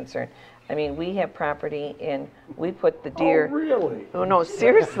as I'm concerned. I mean, we have property and we put the deer. Oh, really? Oh, no,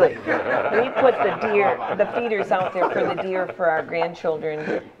 seriously. We put the feeders out there for the deer for our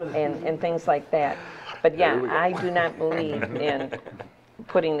grandchildren and things like that. But yeah, I do not believe in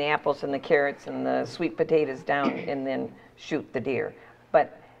putting the apples and the carrots and the sweet potatoes down and then shoot the deer.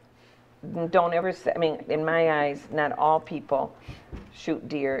 But don't ever say, I mean, in my eyes, not all people shoot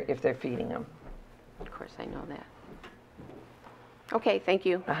deer if they're feeding them. of course I know that. Okay, thank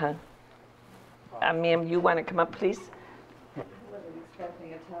you. Uh-huh. Ma'am, you want to come up, please? Wasn't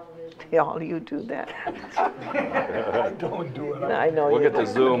expecting a television. Yeah, you do that. I don't do it. I know We'll you get the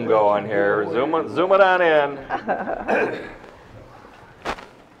do. Zoom going here. Zoom it on in.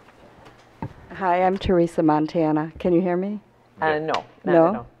 Hi, I'm Teresa Montana. Can you hear me? No, not at No?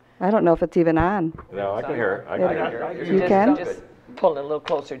 all. I don't know if it's even on. No, I can hear it. I can hear it. You can? Just pull it a little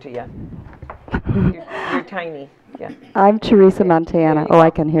closer to you. You're tiny, yeah. I'm Teresa Montana. Oh, I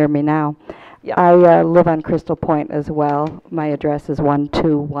can hear me now. Yeah. I live on Crystal Point as well. My address is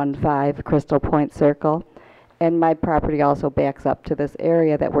 1215 Crystal Point Circle. And my property also backs up to this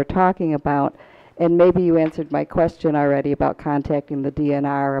area that we're talking about. And maybe you answered my question already about contacting the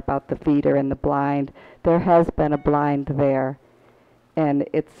DNR about the feeder and the blind. There has been a blind there, and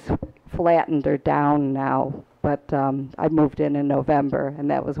it's flattened or down now. But I moved in November, and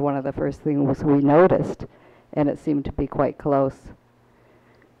that was one of the first things we noticed, and it seemed to be quite close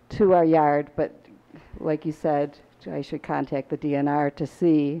to our yard. But like you said, I should contact the DNR to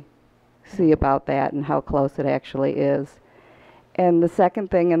see about that and how close it actually is. And the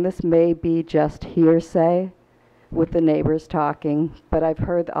second thing, and this may be just hearsay with the neighbors talking, but I've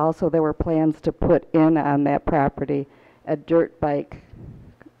heard also there were plans to put in on that property a dirt bike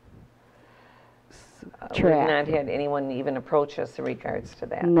We've track. not had anyone even approach us in regards to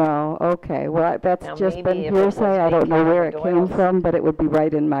that. No, okay, well, that's Now, just maybe been if it was hearsay. I don't know vacant where it for came Doyle's. from, but it would be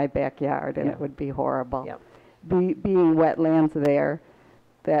right in my backyard, and Yeah. it would be horrible. Yeah. Being wetlands there,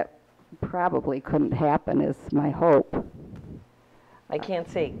 that probably couldn't happen is my hope. I can't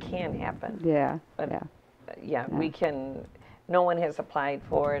say it can happen. Yeah, But, yeah. Yeah, we can, no one has applied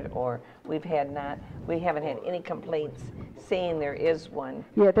for it, or we haven't had any complaints saying there is one.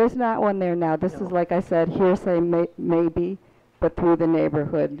 Yeah, there's not one there now. This is, like I said, hearsay maybe, but through the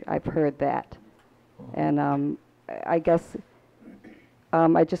neighborhood, I've heard that. And I guess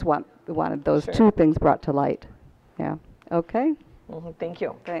I just wanted those Sure. two things brought to light. Yeah, okay? Mhm, thank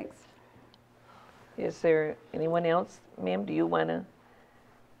you. Thanks. Is there anyone else? Ma'am, do you want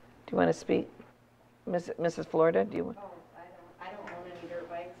to speak? Mrs. Florida, do you want? Oh, I don't own any dirt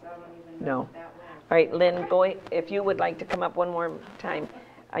bikes, so I don't even No. know what that was. All right, Lynn, if you would like to come up one more time.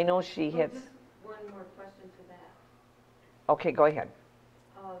 I know she has, Just one more question to that. okay, go ahead.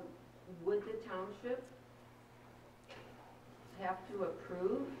 Would the township have to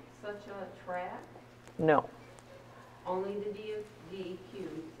approve such a track? No, Only the DEQ,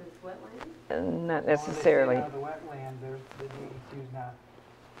 since wetlands? not As long as they stay necessarily. out of the wetland, the DEQ's not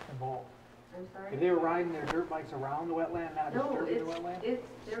involved. I'm sorry? If they were riding their dirt bikes around the wetland, not No, disturbing the wetland? it's,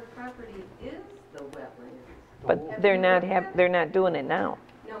 their property is the wetland. But they're not doing it now.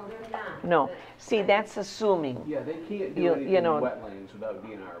 No, they're not. No. but See, that's assuming. Yeah, they can't do You anything in know- wetlands without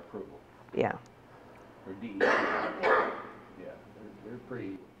DNR approval, Yeah. or DEQ. Yeah, they're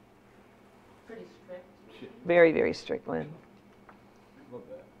pretty, Pretty strict. Very, very strict, Lynn. love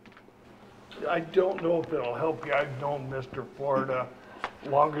that. I don't know if it'll help you. I've known Mr. Florida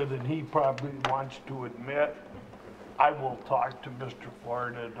longer than he probably wants to admit. I will talk to Mr.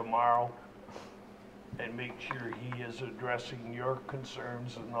 Florida tomorrow. and make sure he is addressing your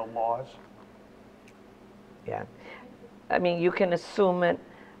concerns and the laws? Yeah. I mean, you can assume it,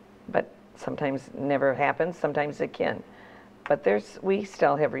 but sometimes it never happens, sometimes it can. But we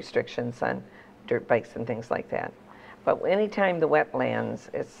still have restrictions on dirt bikes and things like that. But anytime the wetlands,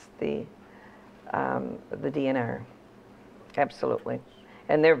 it's the DNR, absolutely.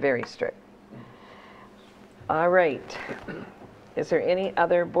 And they're very strict. All right. Is there any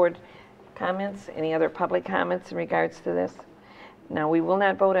other board comments, any other public comments in regards to this? Now, we will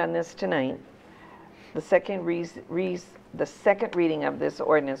not vote on this tonight. The second reading of this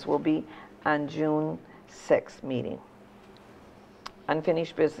ordinance will be on June 6th meeting.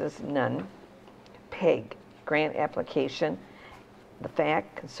 Unfinished business, none. PEG, grant application, the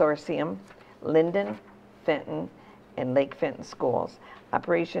FAC Consortium, Linden, Fenton, and Lake Fenton Schools.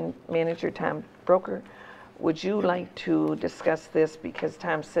 Operation Manager Tom Broker, would you like to discuss this because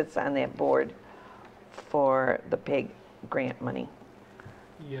Tom sits on that board for the PEG grant money?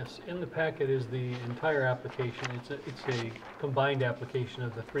 Yes, in the packet is the entire application. It's a combined application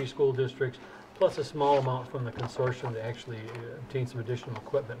of the 3 school districts, plus a small amount from the consortium to actually obtain some additional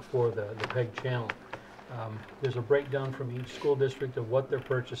equipment for the PEG channel. There's a breakdown from each school district of what they're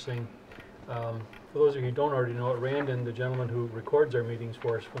purchasing. For those of you who don't already know it, Randon, the gentleman who records our meetings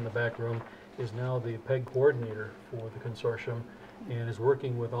for us from the back room, is now the PEG coordinator for the consortium and is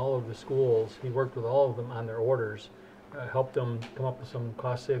working with all of the schools. He worked with all of them on their orders, helped them come up with some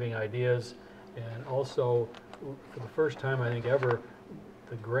cost-saving ideas, and also, for the first time I think ever,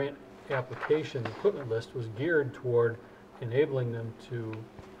 the grant application equipment list was geared toward enabling them to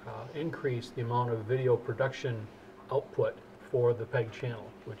increase the amount of video production output for the PEG channel,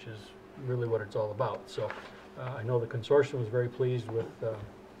 which is really what it's all about. So I know the consortium was very pleased with the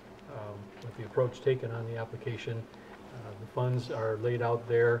approach taken on the application. The funds are laid out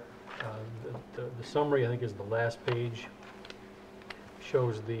there. The summary, I think, is the last page.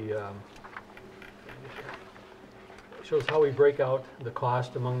 Shows shows how we break out the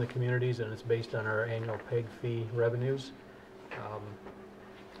cost among the communities, and it's based on our annual PEG fee revenues.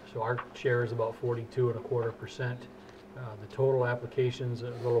 So our share is about 42.25%. The total applications a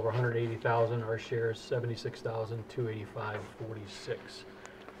little over 180,000. Our share is 76,285.46.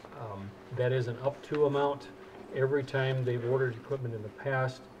 That is an up to amount. Every time they've ordered equipment in the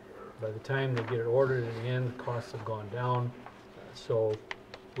past, by the time they get it ordered in the end, the costs have gone down. So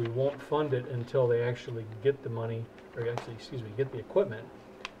we won't fund it until they actually get the money, or actually, excuse me, get the equipment.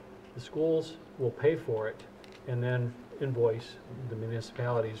 The schools will pay for it and then invoice the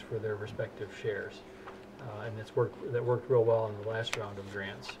municipalities for their respective shares. And that worked real well in the last round of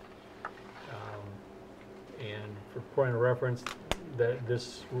grants. And for point of reference, that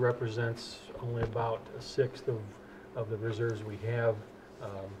this represents only about 1/6 of the reserves we have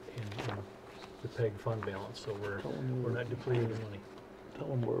in the PEG fund balance. So we're not depleting the money. Tell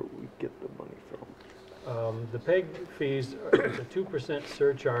them where we get the money from. The PEG fees are a 2%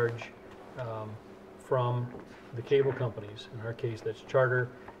 surcharge from the cable companies. In our case, that's Charter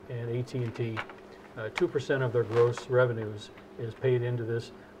and AT&T. 2% of their gross revenues is paid into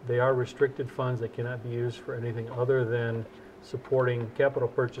this. They are restricted funds. They cannot be used for anything other than supporting capital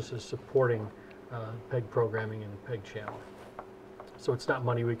purchases, supporting PEG programming and PEG channel. So it's not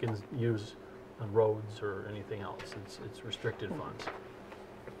money we can use on roads or anything else. It's restricted funds.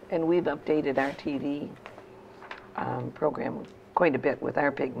 And we've updated our TV program quite a bit with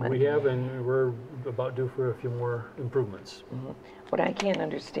our PEG money. We have, and we're about due for a few more improvements. Mm-hmm. What I can't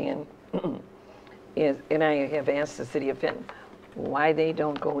understand is, and I have asked the city of Fenton, why they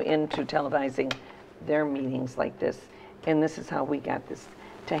don't go into televising their meetings like this. And this is how we got this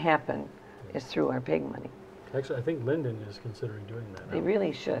to happen, is through our PEG money. Actually, I think Linden is considering doing that now. They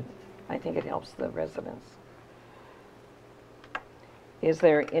really should. I think it helps the residents. Is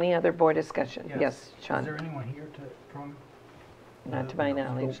there any other board discussion? Yes, Sean. Is there anyone here from? Not to my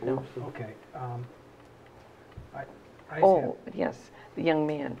knowledge, no. Okay. Oh, yes, the young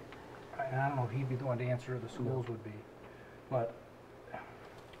man. And I don't know if he'd be the one to answer, or the schools would be. But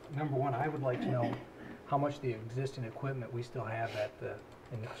number one, I would like to know how much the existing equipment we still have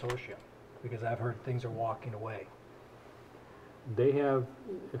in the consortium, because I've heard things are walking away. They have,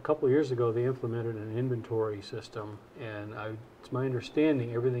 a couple of years ago, they implemented an inventory system, and it's my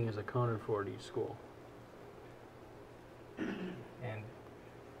understanding everything is accounted for at each school. And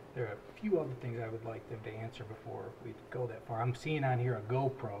there are a few other things I would like them to answer before we go that far. I'm seeing on here a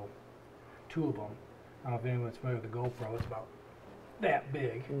GoPro, 2 of them. I don't know if anyone's familiar with the GoPro. It's about that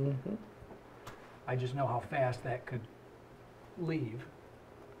big. Mm-hmm. I just know how fast that could leave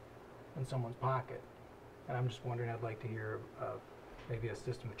in someone's pocket. And I'm just wondering, I'd like to hear maybe a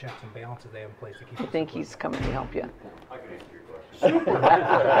system of checks and balances they have in place to keep I this think equipment. he's coming to help you. I can answer your question.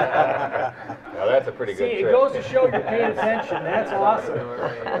 Now that's a pretty good See, trick. it goes to show you're paying attention. That's awesome.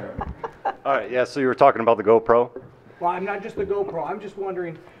 All right, yeah, so you were talking about the GoPro? Well, I'm not just the GoPro. I'm just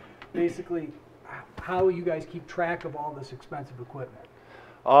wondering, basically, how you guys keep track of all this expensive equipment.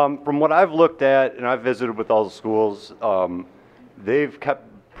 From what I've looked at, and I've visited with all the schools, they've kept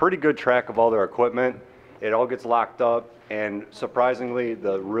pretty good track of all their equipment. It all gets locked up, and surprisingly,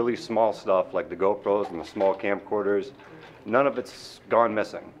 the really small stuff, like the GoPros and the small camcorders, none of it's gone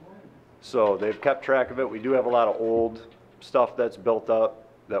missing. So they've kept track of it. We do have a lot of old stuff that's built up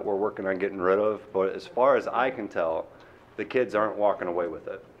that we're working on getting rid of, but as far as I can tell, the kids aren't walking away with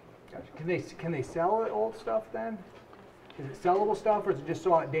it. Gotcha. Can they sell it, old stuff then? Is it sellable stuff, or is it just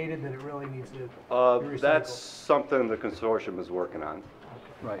so outdated that it really needs to be recycled? That's something the consortium is working on.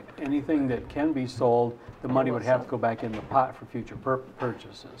 Right. Anything that can be sold, the money would have to go back in the pot for future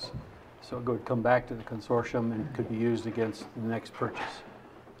purchases. So it would come back to the consortium and could be used against the next purchase,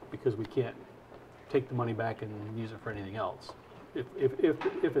 because we can't take the money back and use it for anything else. If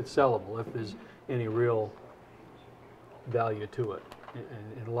it's sellable, if there's any real value to it.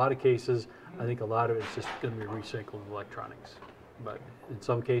 In a lot of cases, I think a lot of it's just going to be recycled electronics. But in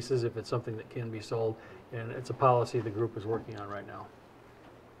some cases, if it's something that can be sold, and it's a policy the group is working on right now.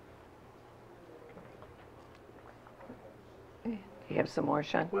 You have some more,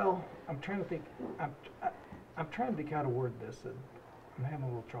 Sean? Well, I'm trying to think. I'm trying to think how to word this, and I'm having a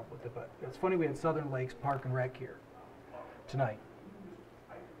little trouble with it. But it's funny, we had Southern Lakes Park and Rec here tonight,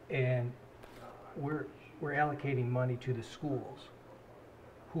 and we're allocating money to the schools,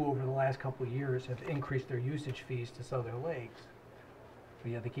 who over the last couple of years have increased their usage fees to Southern Lakes.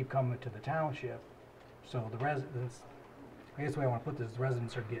 But yet they keep coming to the township. So the residents, I guess the way I want to put this is the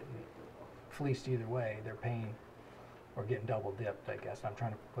residents are getting fleeced either way. They're paying or getting double dipped, I guess. I'm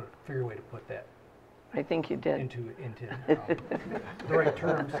trying to figure a way to put that I think you did. into the right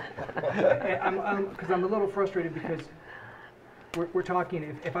terms. Because I'm a little frustrated because we're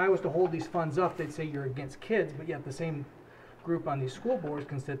talking, if I was to hold these funds up, they'd say you're against kids, but yet the same group on these school boards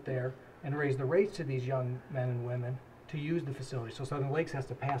can sit there and raise the rates to these young men and women to use the facility. So Southern Lakes has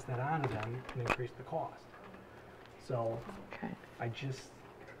to pass that on to them and increase the cost. So I just,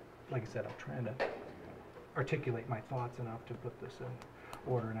 like I said, I'm trying to articulate my thoughts enough to put this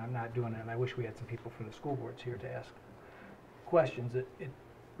in order, and I'm not doing it. And I wish we had some people from the school boards here to ask questions.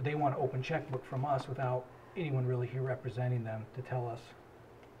 They want an open checkbook from us without anyone really here representing them to tell us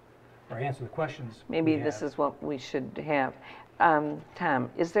or answer the questions. Maybe this is what we should have. Tom,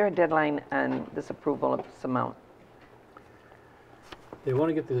 is there a deadline on this approval of this amount? They want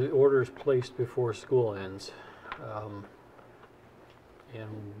to get the orders placed before school ends.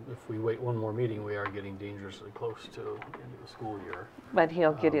 And if we wait one more meeting, we are getting dangerously close to the end of the school year. But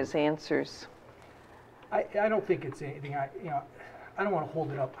he'll get his answers. I don't think it's anything, I don't want to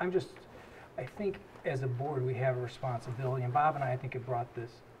hold it up. I think as a board we have a responsibility, and Bob and I think have brought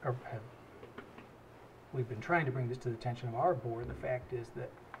this, or we've been trying to bring this to the attention of our board. The fact is that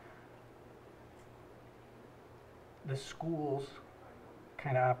the schools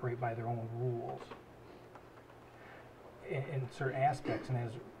kind of operate by their own rules in certain aspects, and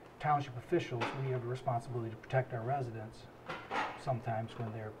as township officials, we have a responsibility to protect our residents sometimes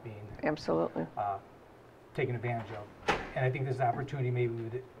when they're being absolutely taken advantage of. And I think there's an opportunity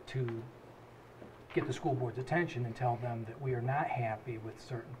maybe to get the school board's attention and tell them that we are not happy with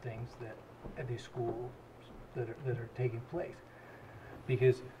certain things that at these schools that are taking place.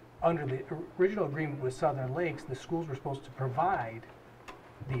 Because under the original agreement with Southern Lakes, the schools were supposed to provide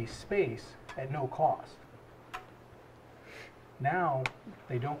the space at no cost. Now,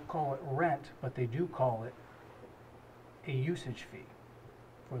 they don't call it rent, but they do call it a usage fee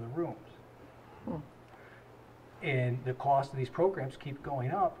for the rooms. And the cost of these programs keep going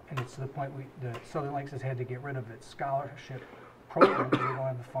up, and it's to the point the Southern Lakes has had to get rid of its scholarship program because they don't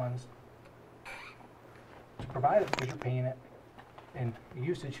have the funds to provide it because you're paying it in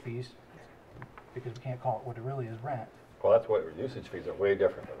usage fees because we can't call it what it really is, rent. Well, that's what usage fees are way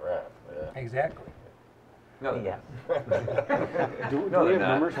different than rent. Yeah. Exactly. No, yeah. Do we have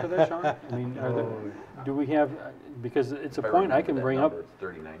numbers for that, Sean? I mean, do we have, because it's a point I can bring up. It's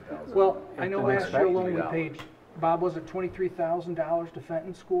 39,000. Well, I know last year alone we paid, Bob, was it $23,000 to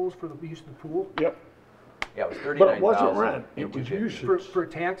Fenton schools for the use of the pool? Yep. Yeah, it was 39,000. But it wasn't rent, it was usage. For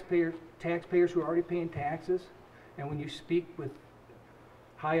taxpayers who are already paying taxes, and when you speak with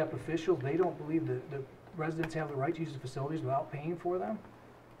high-up officials, they don't believe that the residents have the right to use the facilities without paying for them.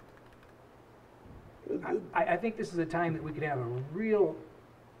 I think this is a time that we could have a real,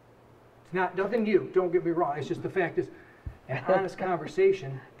 it's not, nothing new, don't get me wrong, it's just the fact is, an honest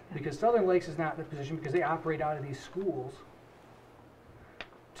conversation, because Southern Lakes is not in a position, because they operate out of these schools,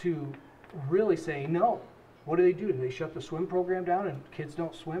 to really say, no. What do? Do they shut the swim program down and kids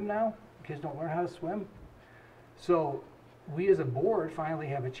don't swim now? Kids don't learn how to swim? So we as a board finally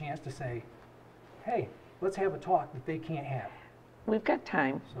have a chance to say, hey, let's have a talk that they can't have. We've got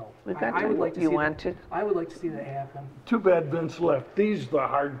time. So We've got I time. would like to You see want that, to? I would like to see that happen. Too bad Vince left. These are the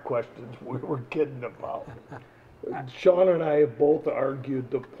hard questions we were kidding about. Sean and I have both argued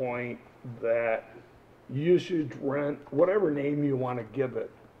the point that you should rent, whatever name you want to give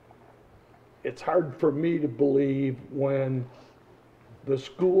it. It's hard for me to believe when the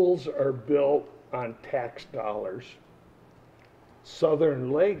schools are built on tax dollars.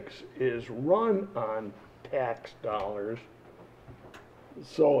 Southern Lakes is run on tax dollars.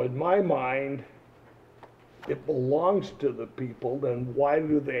 So in my mind, it belongs to the people, then why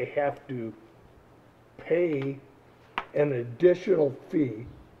do they have to pay an additional fee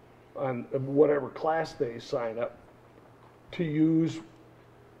on whatever class they sign up to use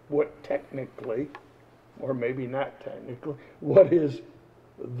what technically, or maybe not technically, what is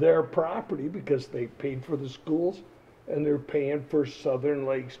their property, because they paid for the schools and they're paying for Southern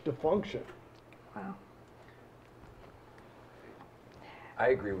Lakes to function. Wow. I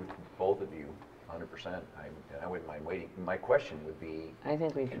agree with both of you 100%. I wouldn't mind waiting. My question would be, I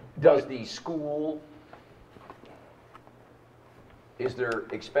think we do. Does the school, is there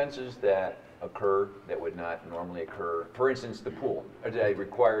expenses that occur that would not normally occur? For instance, the pool. Are they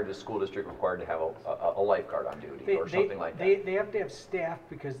required, the school district required to have a lifeguard on duty or something like that? They have to have staff,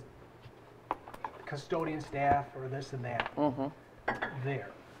 because custodian staff or this and that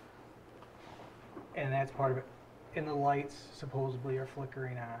there. And that's part of it. And the lights supposedly are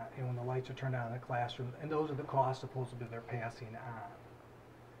flickering on, and when the lights are turned on in the classroom, and those are the costs supposedly they're passing on.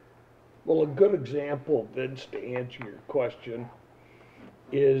 Well, a good example, Vince, to answer your question,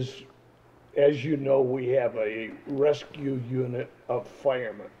 is, as you know, we have a rescue unit of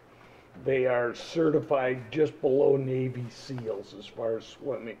firemen. They are certified just below Navy SEALs as far as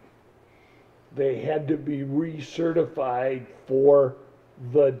swimming. They had to be recertified for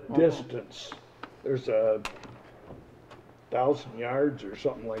the distance. There's 1,000 yards or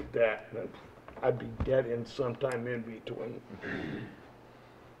something like that. And I'd be dead in sometime in between.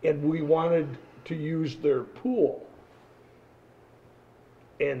 And we wanted to use their pool.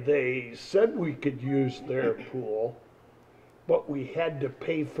 And they said we could use their pool, but we had to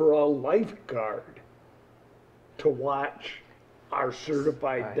pay for a lifeguard to watch our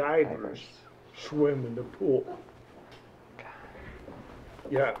certified divers swim in the pool.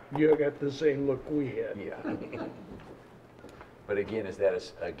 Yeah, you got the same look we had. Yeah. But again, is that,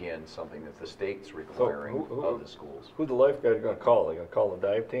 again, something that the state's requiring of the schools? Who's the lifeguard going to call? Are they going to call the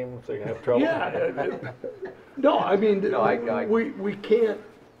dive team if they have trouble? Yeah. No, I mean, No, we can't,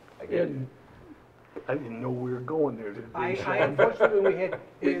 I get it. and I didn't know we were going there I today. unfortunately, when we had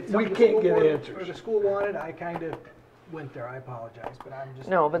We the can't school get board, answers. or the school wanted, I kind of went there. I apologize, but I'm just.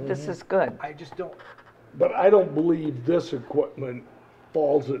 No, but this is good. I just don't. But I don't believe this equipment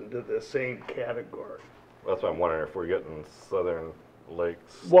falls into the same category. That's why I'm wondering if we're getting Southern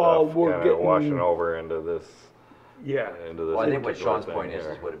Lakes Well, stuff we're kinda getting- washing over into this. Yeah. Into this. Well, I think what particular Sean's thing point is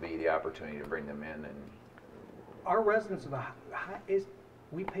here. would it be the opportunity to bring them in and Our residents of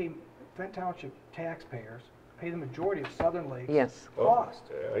we pay Fenton Township taxpayers, pay the majority of Southern Lakes Yes. cost.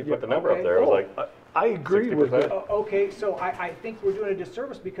 Yeah, you put the number up Okay. there, it was like I agree with 60%. it. Okay, so I think we're doing a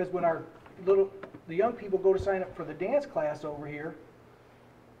disservice, because when the young people go to sign up for the dance class over here,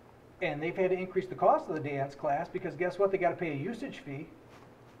 and they've had to increase the cost of the dance class, because guess what? They gotta pay a usage fee.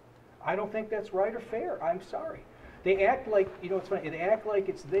 I don't think that's right or fair. I'm sorry. They act like, it's funny, they act like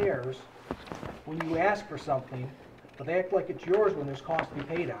it's theirs when you ask for something, but they act like it's yours when there's cost to be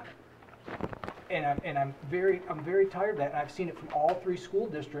paid on it. And I'm very tired of that, and I've seen it from all 3 school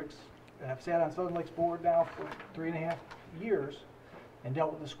districts, and I've sat on Southern Lakes board now for 3.5 years and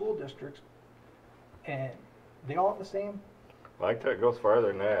dealt with the school districts, and they all have the same. I think it goes farther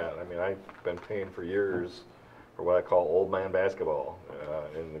than that. I mean, I've been paying for years for what I call old man basketball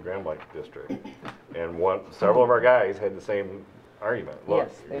in the Grand Blanc district. And several of our guys had the same argument. Look,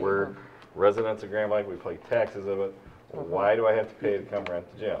 Yes, they we're were. residents of Grand Blanc, we pay taxes of it. Why do I have to pay to come rent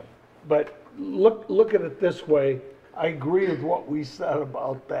the gym? But look at it this way, I agree with what we said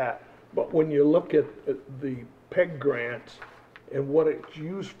about that, but when you look at the PEG grants and what it's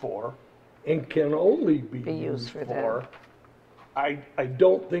used for, and can only be used for for, I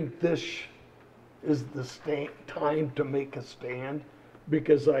don't think this is the time to make a stand,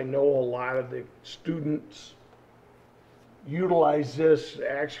 because I know a lot of the students utilize this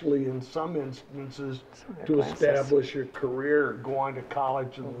actually in some instances to establish a career, go on to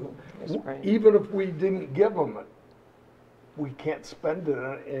college. And even if we didn't give them it, we can't spend it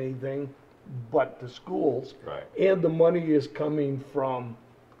on anything but the schools. Right. And the money is coming from,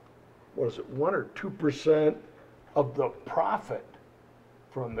 what is it, 1 or 2% of the profit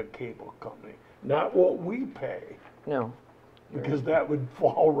from the cable company, not what we pay. No. Because that would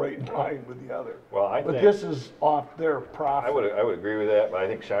fall right in line with the other. Well, I But think, this is off their profit. I would agree with that, but I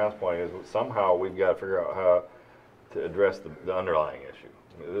think Sean's point is somehow we've got to figure out how to address the underlying issue.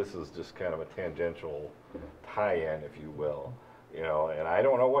 This is just kind of a tangential tie-in, if you will, you know, and I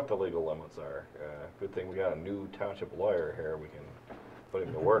don't know what the legal limits are. Good thing we got a new township lawyer here. We can put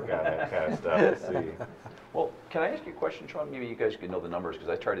him to work on that kind of stuff to see. Well, can I ask you a question, Sean? Maybe you guys can know the numbers, because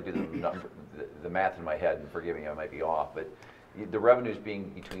I try to do the math in my head, and forgive me, I might be off, but the revenues being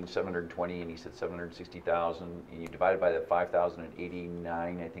between 720 and he said 760,000, and you divide by the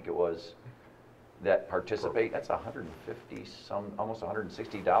 5,089, I think it was, that participate, that's 150 almost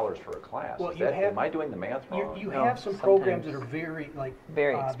 $160 for a class. Well, Am I doing the math wrong? You have some programs that are very, like,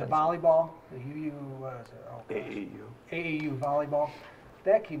 Very the expensive. volleyball, the AAU volleyball,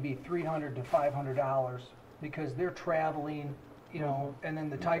 that can be $300 to $500 because they're traveling, you know, and then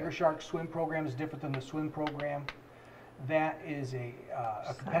the Tiger Shark swim program is different than the swim program. That is a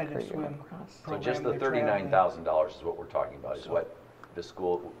competitive swim So program. just the they're traveling. $39,000 is what we're talking about, is what the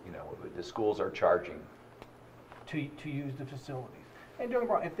school, you know, the schools are charging. To use the facilities. And don't get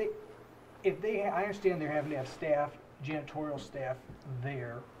me wrong, if they, I understand they're having to have staff, janitorial staff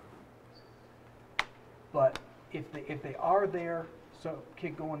there, but if they are there, so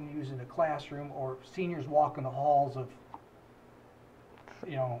kid going and using the classroom, or seniors walking the halls of,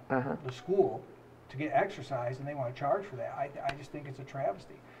 you know, the school to get exercise, and they want to charge for that, I just think it's a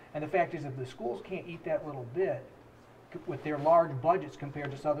travesty. And the fact is, if the schools can't eat that little bit with their large budgets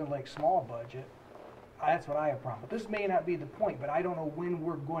compared to Southern Lake's small budget, that's what I have a problem with. This may not be the point, but I don't know when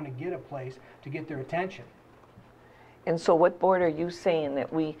we're going to get a place to get their attention. And so what board are you saying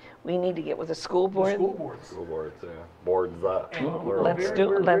that we need to get with the school board? The school boards. School boards, yeah. Boards up. And plural. Let's we're do-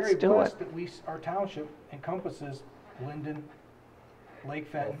 very, let's very do blessed it. that our township encompasses Linden, Lake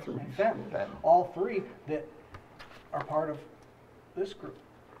Fenton, and Fenton. All three that are part of this group.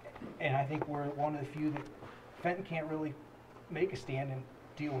 And I think we're one of the few that Fenton can't really make a stand and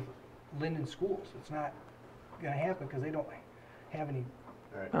deal with Linden schools. It's not going to happen because they don't have any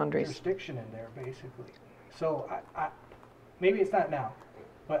Boundaries. jurisdiction in there, basically. So I maybe it's not now,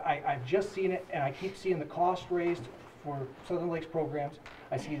 but I've just seen it, and I keep seeing the cost raised for Southern Lakes programs.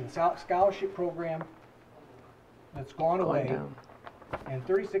 I see the scholarship program that's gone away, down. and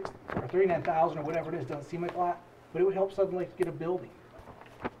 36 or 39,000 or whatever it is doesn't seem like a lot, but it would help Southern Lakes get a building.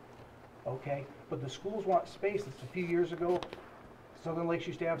 Okay, but the schools want space. It's a few years ago, Southern Lakes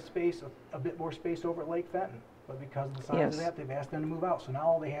used to have space, a bit more space over at Lake Fenton, but because of the size Yes. of that, they've asked them to move out. So now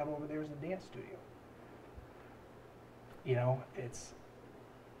all they have over there is a dance studio. You know,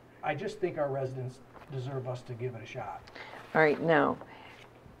 I just think our residents deserve us to give it a shot. All right, now,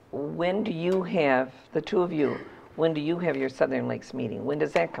 when do you have, the two of you, when do you have your Southern Lakes meeting? When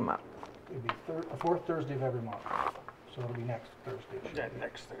does that come up? It'll be the fourth Thursday of every month, so it'll be next Thursday. Yeah,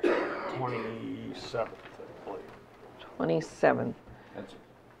 next Thursday, 27th, I believe. 27th.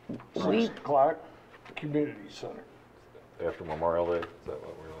 That's We, 6 o'clock, community center. After Memorial Day, is that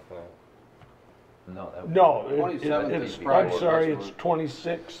what we're looking at? No, that would No, 27th is I'm Friday. sorry, it's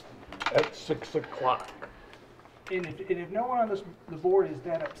 26th at 6 o'clock. And if no one on the board is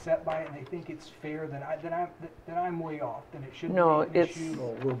that upset by it and they think it's fair, then I'm way off. Then it shouldn't No, be an it's- issue.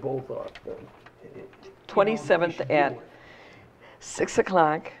 No, we're both off then. 27th should do at it. 6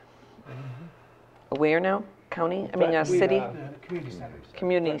 o'clock. Where now? County? I mean, city? The community center.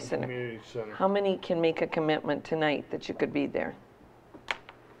 Community center. Community center. How many can make a commitment tonight that you could be there?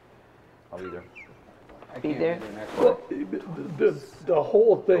 I'll be there. Be there? Well, the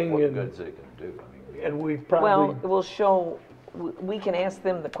whole thing, What and, good is it gonna do? I mean, and we've Well, probably, we'll show, we can ask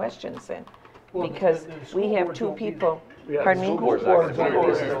them the questions then. Well, Because the we school have boards two don't be people. yeah, Pardon me? school board's board's not not gonna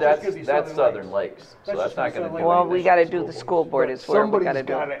be there. there. It's just gonna be That's Southern Southern Lakes, so That's that's just not gonna gonna be do Well, anything. we gotta do the school board is where we Somebody's gotta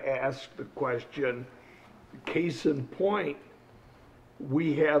do gotta it. ask the question. Case in point,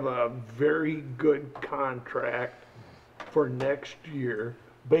 we have a very good contract for next year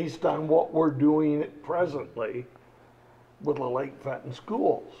based on what we're doing presently with the Lake Fenton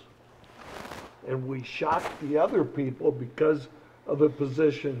schools. And we shocked the other people because of the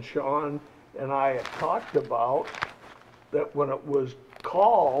position Sean and I had talked about, that when it was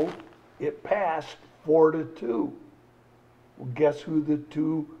called, it passed 4-2. Well, guess who the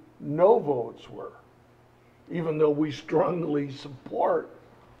two no votes were? even though we strongly support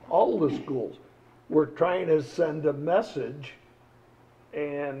all the schools. We're trying to send a message,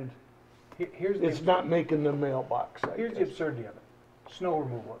 and it's not making the mailbox, I Here's the guess. absurdity of it. Snow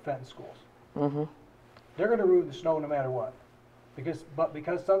removal at Fenton schools. Mm-hmm. They're gonna remove the snow no matter what. Because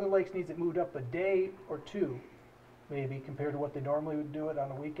Southern Lakes needs it moved up a day or two, maybe, compared to what they normally would do it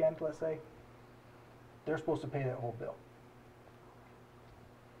on a weekend, let's say, they're supposed to pay that whole bill.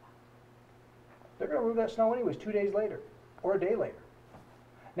 They're gonna remove that snow anyways 2 days later, or a day later.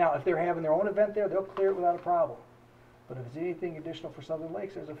 Now, if they're having their own event there, they'll clear it without a problem. But if it's anything additional for Southern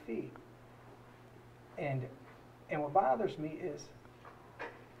Lakes, there's a fee. And what bothers me is,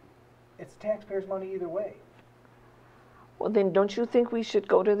 it's taxpayers' money either way. Well, then don't you think we should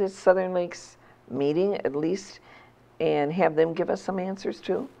go to this Southern Lakes meeting at least and have them give us some answers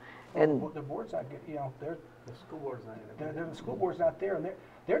too? And Well, the board's not, you know, The school board's not even. the school board's not there, and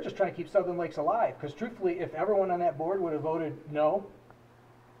they're just trying to keep Southern Lakes alive. Because truthfully, if everyone on that board would have voted no,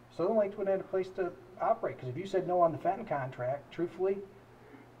 Southern Lakes wouldn't have a place to operate. Because if you said no on the Fenton contract, truthfully,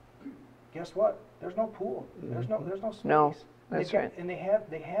 guess what? There's no pool. There's no space. No, And that's they've right. got- And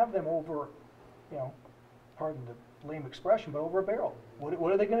they have them over, you know, pardon the lame expression, but over a barrel. What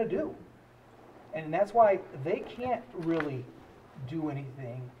are they going to do? And that's why they can't really do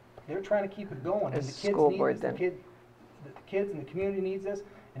anything. They're trying to keep it going, and As the a kids school need board this. then. The kids and the community needs this.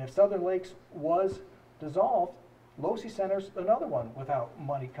 And if Southern Lakes was dissolved, Losi Center's another one without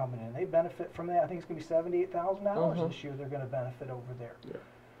money coming in. They benefit from that. I think it's going to be $78,000 Mhm. this year. They're going to benefit over there.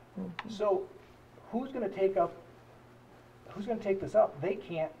 So, who's going to take this up? They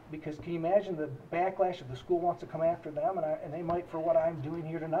can't, because can you imagine the backlash if the school wants to come after them, and they might for what I'm doing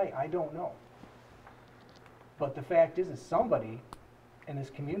here tonight? I don't know. But the fact is somebody in this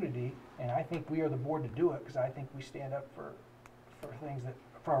community, and I think we are the board to do it, because I think we stand up for things that,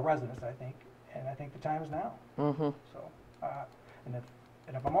 for our residents, I think, and I think the time is now. Mm-hmm. So, and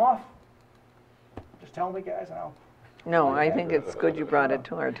if I'm off, just tell me, guys, and I'll. No, I think it's good you brought it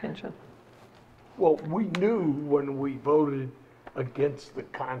to our attention. Well, we knew when we voted against the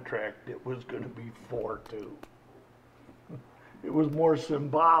contract, it was gonna be 4-2. It was more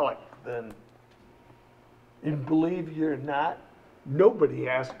symbolic than, and believe it or not, nobody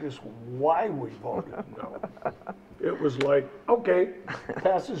asked us why we voted no. It was like, okay,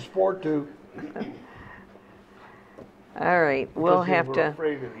 passes 4-2. All right, we'll Because they have were to,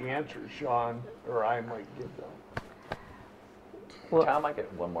 afraid of the answer, Sean, or I might give them. Well- Tom, I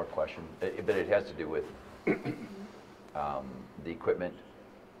get one more question, but it has to do with the equipment.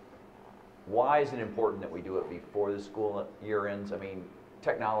 Why is it important that we do it before the school year ends? I mean,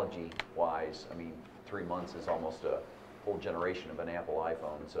 technology-wise, I mean, 3 months is almost a whole generation of an Apple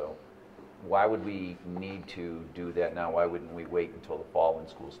iPhone, so why would we need to do that now? Why wouldn't we wait until the fall when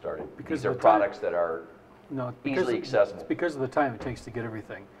school started? Because These are of the time- products that are No, easily accessible. It's because of the time it takes to get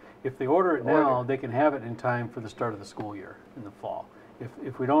everything. If they order it now, they can have it in time for the start of the school year in the fall.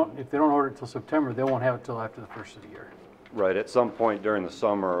 If they don't order it till September, they won't have it till after the first of the year. Right, at some point during the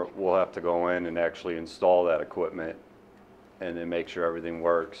summer, we'll have to go in and actually install that equipment and then make sure everything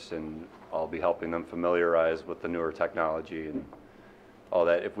works, and I'll be helping them familiarize with the newer technology and all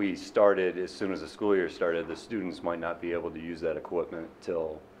that. If we started as soon as the school year started, the students might not be able to use that equipment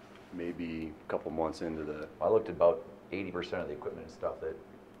till maybe a couple months into the... I looked at about 80% of the equipment and stuff that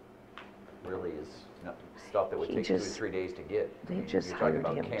really is not stuff that would He take 2 to just- 3 days to get. they I mean, just you're talking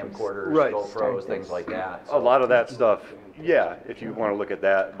hired about him to camcorders, Right. GoPros, start things this. like that. A lot of that stuff, yeah, if you want to look at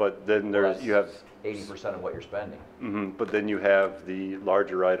that, but then you have... 80% of what you're spending. But then you have the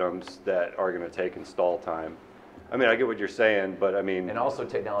larger items that are going to take install time. I mean, I get what you're saying, but I mean... And also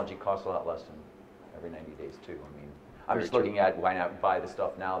technology costs a lot less than every 90 days too. I mean, I'm Very just true. looking at why not buy the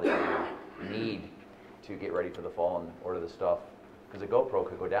stuff now that you need to get ready for the fall and order the stuff. Because a GoPro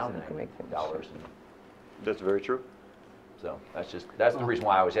could go down $90. That's very true. So that's the reason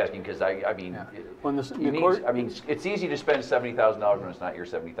why I was asking, because I mean, When the you need, court- I mean, it's easy to spend $70,000 when it's not your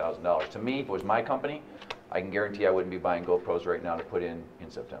 $70,000. To me, if it was my company, I can guarantee I wouldn't be buying GoPros right now to put in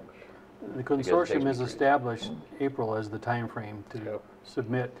September. The Because it consortium takes me has 3 days. established April as the time frame to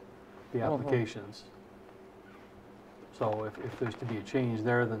submit the applications. So if there's to be a change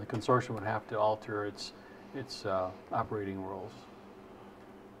there, then the consortium would have to alter its operating rules.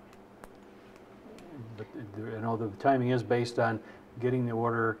 But I know the timing is based on getting the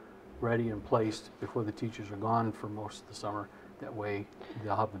order ready and placed before the teachers are gone for most of the summer. That way,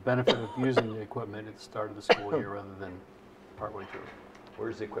 they'll have the benefit of using the equipment at the start of the school year rather than partway through.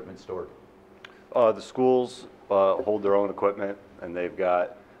 Where's the equipment stored? The schools hold their own equipment, and they've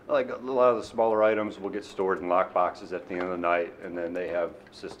got Like a lot of the smaller items will get stored in lock boxes at the end of the night, and then they have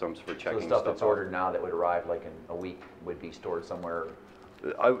systems for So checking the stuff stuff that's out. ordered now that would arrive like in a week would be stored somewhere?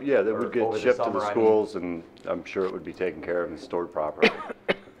 Yeah, they Or would get over the shipped to summer, the I mean. schools, and I'm sure it would be taken care of and stored properly.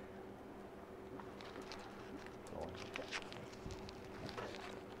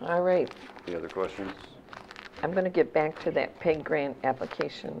 All right, Any other questions? I'm going to get back to that PEG grant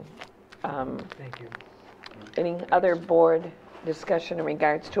application. Thank you. Any other board discussion in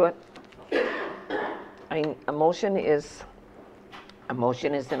regards to it? A motion is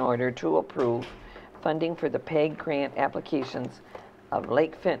in order to approve funding for the PEG grant applications of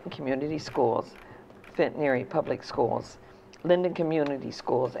Lake Fenton Community Schools, Fenton Area Public Schools, Linden Community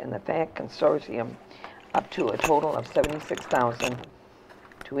Schools, and the FACT Consortium up to a total of $76,000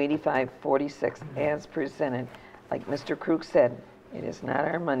 to $85.46 as presented. Like Mr. Krug said, it is not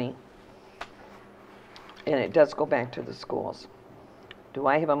our money, and it does go back to the schools. Do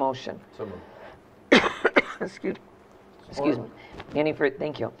I have a motion? So moved. Excuse me.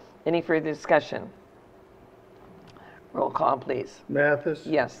 Thank you. Any further discussion? Roll call, please. Mathis?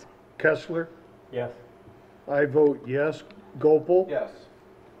 Yes. Kessler? Yes. I vote yes. Gopel? Yes.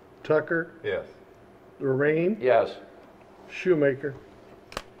 Tucker? Yes. Lorraine? Yes. Shoemaker?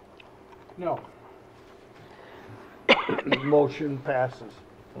 No. Motion passes.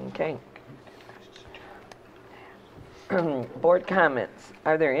 Okay. Board comments.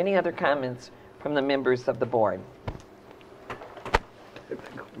 Are there any other comments from the members of the board?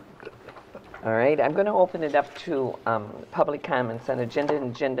 All right, I'm going to open it up to public comments on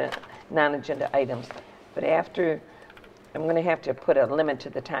non-agenda items. But after, I'm going to have to put a limit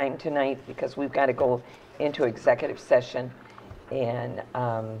to the time tonight because we've got to go into executive session. And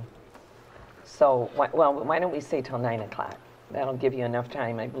why don't we say till 9 o'clock? That'll give you enough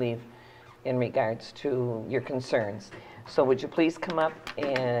time, I believe, in regards to your concerns. So would you please come up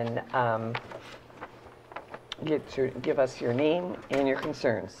and give us your name and your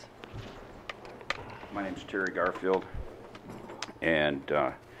concerns. My name's Terry Garfield, and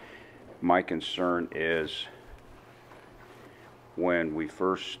my concern is when we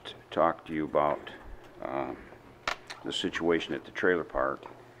first talked to you about the situation at the trailer park,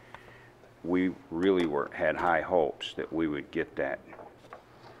 we really had high hopes that we would get that,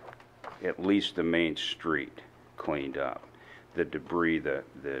 at least the main street, cleaned up. The debris, the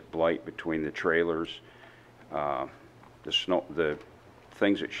blight between the trailers, the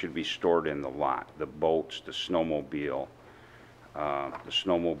things that should be stored in the lot, the boats, the snowmobile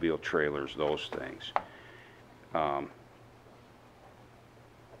trailers, those things.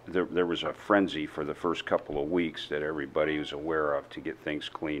 There was a frenzy for the first couple of weeks that everybody was aware of to get things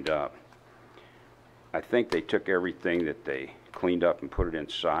cleaned up. I think they took everything that they cleaned up and put it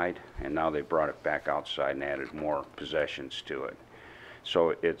inside, and now they brought it back outside and added more possessions to it.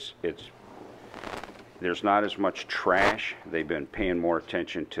 So there's not as much trash. They've been paying more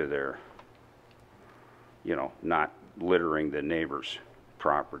attention to their, not littering the neighbor's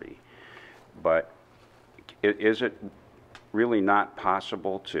property. But is it really not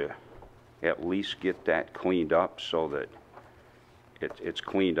possible to at least get that cleaned up so that it's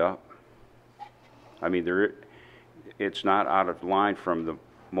cleaned up? I mean, it's not out of line from the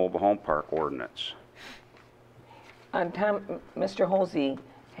mobile home park ordinance. Mr. Holsey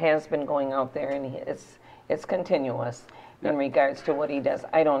has been going out there, and it's continuous in regards to what he does.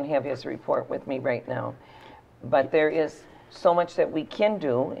 I don't have his report with me right now, but there is so much that we can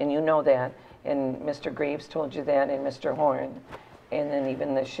do, and you know that, and Mr. Graves told you that, and Mr. Horn, and then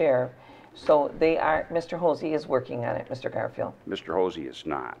even the sheriff. So Mr. Holsey is working on it, Mr. Garfield. Mr. Hosey is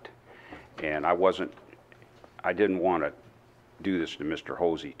not. And I didn't want to do this to Mr.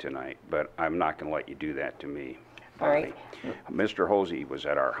 Hosey tonight, but I'm not going to let you do that to me. All right. Mr. Hosey was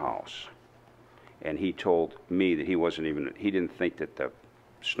at our house, and he told me that he didn't think that the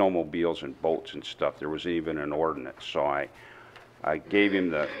snowmobiles and boats and stuff, there was even an ordinance. So I gave him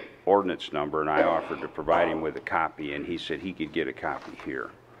the ordinance number, and I offered to provide him with a copy, and he said he could get a copy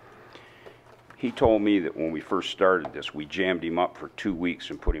here. He told me that when we first started this, we jammed him up for 2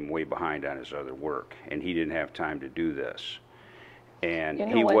 weeks and put him way behind on his other work, and he didn't have time to do this. And You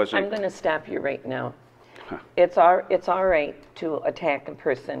know he what? wasn't. I'm going to stop you right now. It's all right to attack a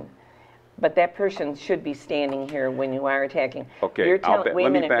person, but that person should be standing here when you are attacking. Okay, Wait a let me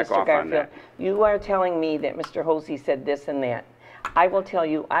minute, back Mr. off on Garfield. that. You are telling me that Mr. Hosey said this and that. I will tell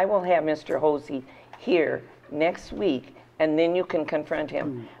you, I will have Mr. Hosey here next week, and then you can confront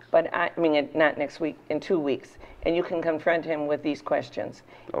him. But I mean, not next week, in 2 weeks, and you can confront him with these questions.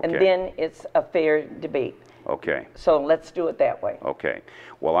 Okay. And then it's a fair debate. Okay. So let's do it that way. Okay.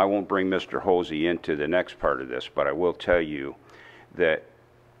 Well, I won't bring Mr. Hosey into the next part of this, but I will tell you that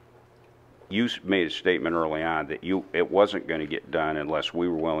you made a statement early on that it wasn't going to get done unless we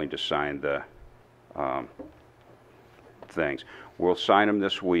were willing to sign the things. We'll sign them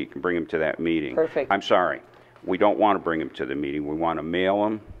this week and bring them to that meeting. Perfect. I'm sorry. We don't want to bring them to the meeting. We want to mail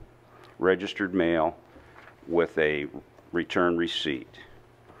them, registered mail, with a return receipt.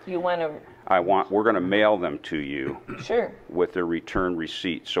 You want to? We're going to mail them to you. Sure. With a return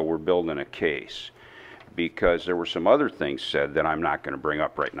receipt, so we're building a case. Because there were some other things said that I'm not going to bring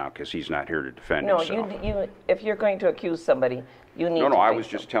up right now because he's not here to defend himself. No, if you're going to accuse somebody, you need to. No, I was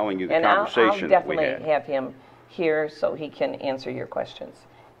just telling you the and conversation that we had. I'll definitely have him here so he can answer your questions.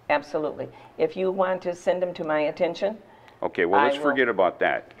 Absolutely. If you want to send them to my attention. Okay, well, let's forget about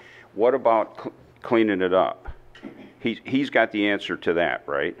that. What about cleaning it up? He's got the answer to that,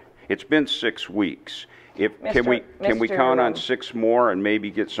 right? It's been 6 weeks. Can we count on 6 more and maybe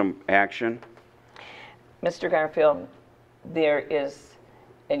get some action? Mr. Garfield, there is,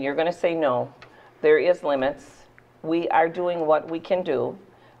 and you're going to say no, there is limits. We are doing what we can do.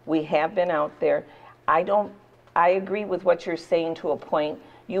 We have been out there. I agree with what you're saying to a point.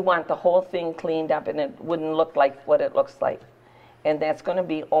 You want the whole thing cleaned up and it wouldn't look like what it looks like. And that's going to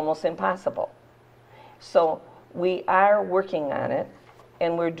be almost impossible. So we are working on it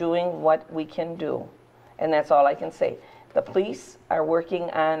and we're doing what we can do. And that's all I can say. The police are working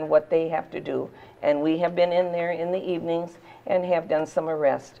on what they have to do, and we have been in there in the evenings and have done some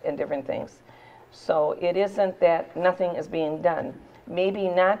arrests and different things. So it isn't that nothing is being done. Maybe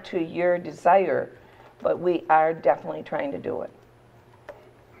not to your desire, but we are definitely trying to do it.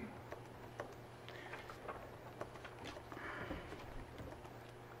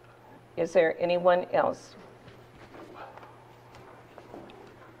 Is there anyone else?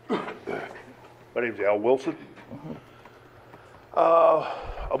 My name's Al Wilson.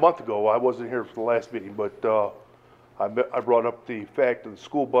 A month ago, I wasn't here for the last meeting, but I brought up the fact of the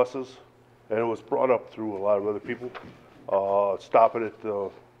school buses, and it was brought up through a lot of other people, stopping at the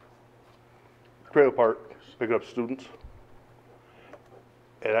trailer park, picking up students.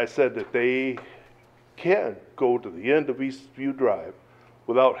 And I said that they can go to the end of Eastview Drive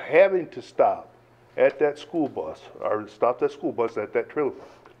without having to stop at that school bus, or stop that school bus at that trailer park.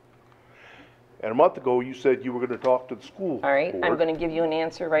 And a month ago, you said you were going to talk to the school All right, board. I'm going to give you an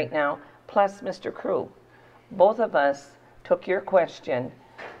answer right now. Plus, Mr. Crew, both of us took your question,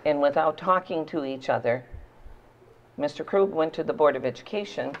 and without talking to each other, Mr. Krug went to the Board of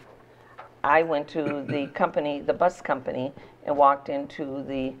Education. I went to the company, the bus company, and walked into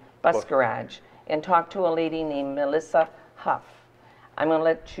the bus garage and talked to a lady named Melissa Huff. I'm going to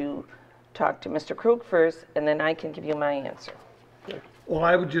let you talk to Mr. Krug first, and then I can give you my answer. Well,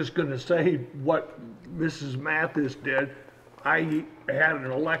 I was just going to say what Mrs. Mathis did. I had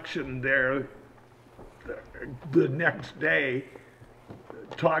an election there the next day,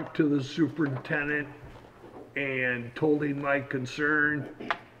 talked to the superintendent and told him my concern.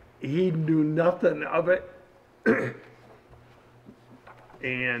 He knew nothing of it.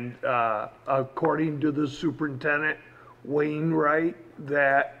 And according to the superintendent, Wainwright,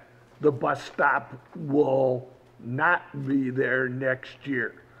 that the bus stop will not be there next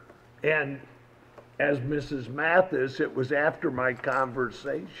year. And as Mrs. Mathis, it was after my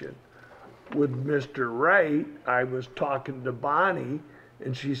conversation with Mr. Wright, I was talking to Bonnie,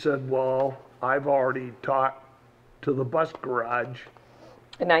 and she said, well, I've already talked to the bus garage.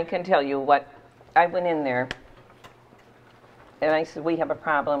 And I can tell you what, I went in there, and I said, we have a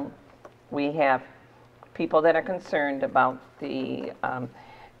problem. We have people that are concerned about the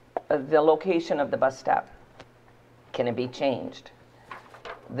location of the bus stop. Can it be changed?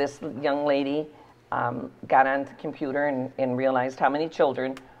 This young lady got on the computer and realized how many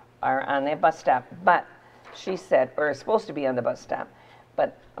children are on that bus stop, but she said, or are supposed to be on the bus stop,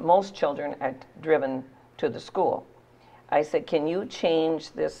 but most children are driven to the school. I said, can you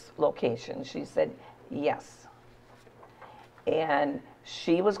change this location? She said, yes. And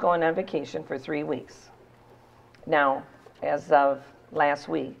she was going on vacation for 3 weeks. Now, as of last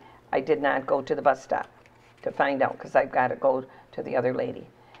week, I did not go to the bus stop to find out because I've got to go to the other lady.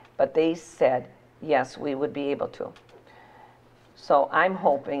 But they said, yes, we would be able to. So I'm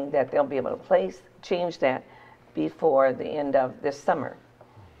hoping that they'll be able to change that before the end of this summer.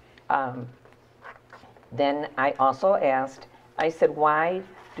 Then I also asked, I said, why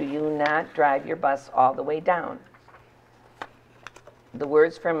do you not drive your bus all the way down? The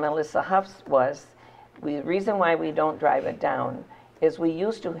words from Melissa Huff's was, the reason why we don't drive it down is we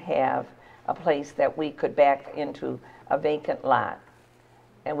used to have a place that we could back into a vacant lot,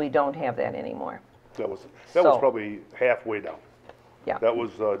 and we don't have that anymore. That was probably halfway down. Yeah. That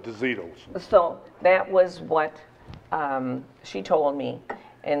was DeZito's. So that was what she told me.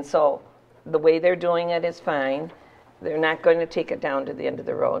 And so the way they're doing it is fine. They're not going to take it down to the end of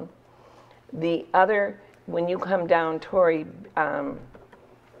the road. The other, when you come down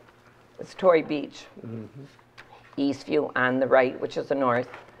it's Torrey Beach, Eastview on the right, which is the north.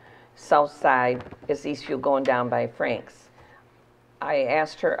 South side is Eastview going down by Frank's. I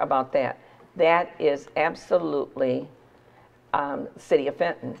asked her about that. That is absolutely City of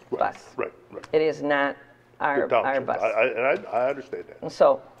Fenton bus. Right. It is not our bus. I understand that. And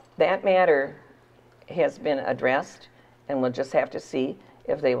so that matter has been addressed, and we'll just have to see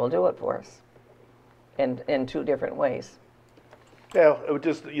if they will do it for us in two different ways. Yeah, it was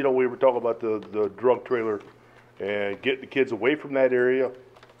just, we were talking about the drug trailer and getting the kids away from that area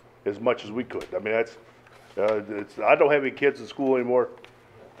as much as we could. I mean, I don't have any kids in school anymore.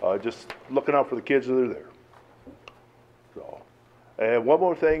 Just looking out for the kids that are there. So, and one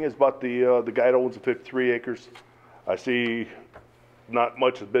more thing is about the guy that owns the 53 acres. I see not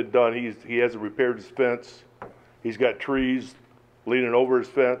much has been done. He hasn't repaired his fence. He's got trees leaning over his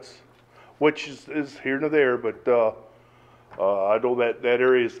fence, which is here and there, but I know that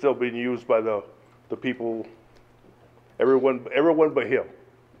area is still being used by the people, everyone but him.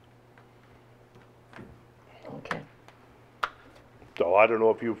 Okay. So I don't know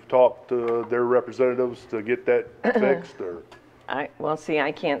if you've talked to their representatives to get that fixed, or. Well, see,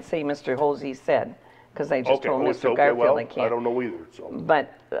 I can't say Mr. Hosey said, because I just told Mr. Okay, Garfield well, I can't. I don't know either, so.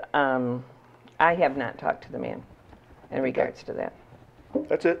 But I have not talked to the man in regards to that.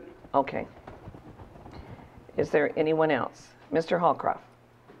 That's it. Okay. Is there anyone else? Mr. Hallcroft?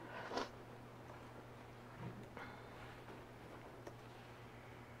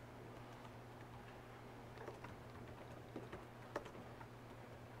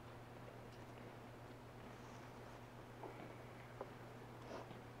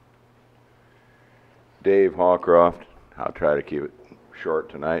 Dave Hawcroft. I'll try to keep it short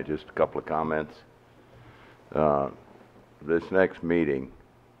tonight, just a couple of comments. This next meeting,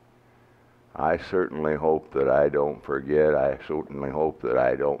 I certainly hope that I don't forget. I certainly hope that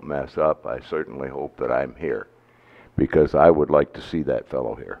I don't mess up. I certainly hope that I'm here, because I would like to see that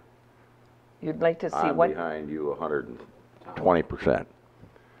fellow here. You'd like to see I'm what? behind you 120%.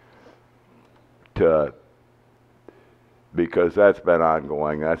 Because that's been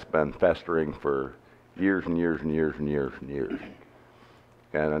ongoing. That's been festering for years and years and years and years and years.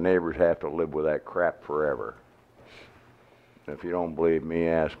 And the neighbors have to live with that crap forever. If you don't believe me,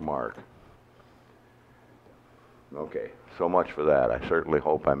 ask Mark. Okay, so much for that. I certainly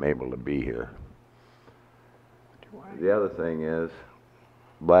hope I'm able to be here. The other thing is,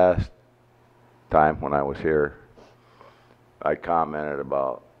 last time when I was here, I commented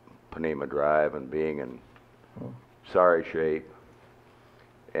about Panema Drive and being in sorry shape,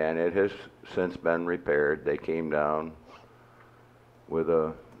 and it has since been repaired. They came down with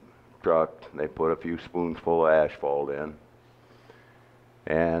a truck, they put a few spoonsful of asphalt in,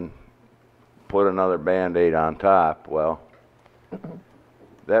 and put another Band-Aid on top. Well,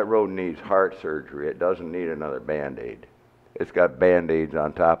 that road needs heart surgery. It doesn't need another Band-Aid. It's got Band-Aids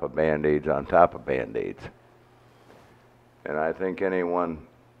on top of Band-Aids on top of Band-Aids. And I think anyone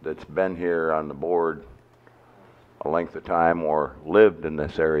that's been here on the board a length of time or lived in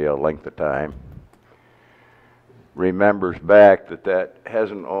this area a length of time remembers back that that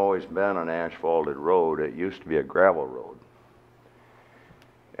hasn't always been an asphalted road. It used to be a gravel road.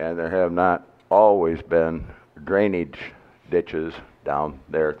 And there have not always been drainage ditches down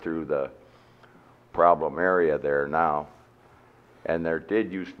there through the problem area there now. And there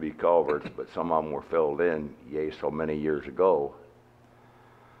did used to be culverts, but some of them were filled in, yea, so many years ago.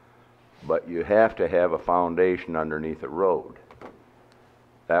 But you have to have a foundation underneath a road.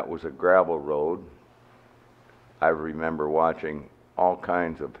 That was a gravel road. I remember watching all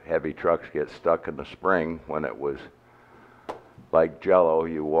kinds of heavy trucks get stuck in the spring when it was like Jell-O.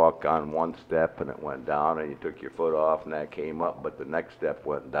 You walk on one step and it went down, and you took your foot off and that came up, but the next step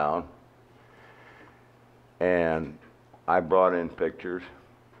went down. And I brought in pictures.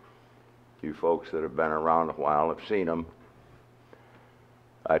 You folks that have been around a while have seen them.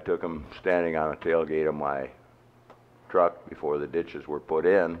 I took them standing on a tailgate of my truck before the ditches were put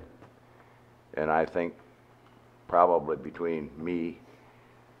in, and I think probably between me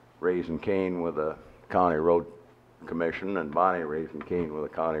raising Cain with the County Road Commission and Bonnie raising Cain with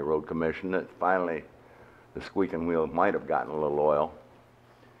the County Road Commission, that finally the squeaking wheel might have gotten a little oil,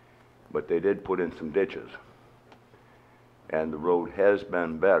 but they did put in some ditches, and the road has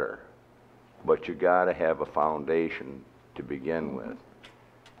been better, but you got to have a foundation to begin with.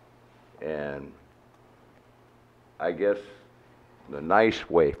 And I guess the nice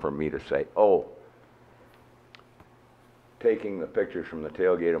way for me to say, oh, taking the pictures from the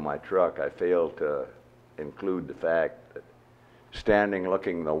tailgate of my truck, I failed to include the fact that standing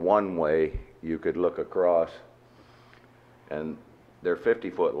looking the one way, you could look across, and they're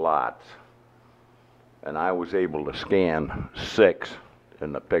 50-foot lots. And I was able to scan 6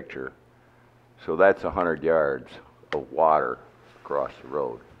 in the picture. So that's 100 yards of water across the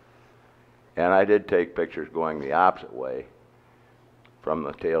road. And I did take pictures going the opposite way from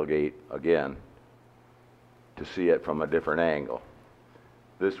the tailgate again to see it from a different angle.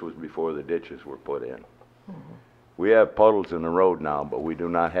 This was before the ditches were put in. We have puddles in the road now, but we do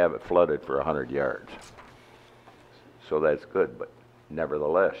not have it flooded for 100 yards. So that's good, but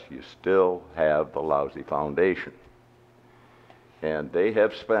nevertheless, you still have the lousy foundation. And they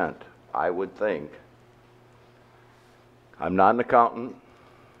have spent, I would think, I'm not an accountant,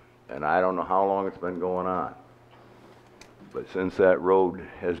 and I don't know how long it's been going on, but since that road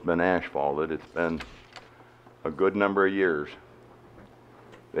has been asphalted, it's been a good number of years.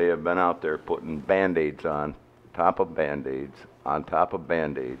 They have been out there putting Band-Aids on top of Band-Aids on top of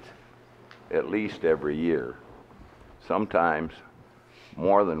Band-Aids at least every year, sometimes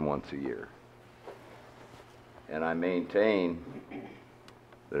more than once a year. And I maintain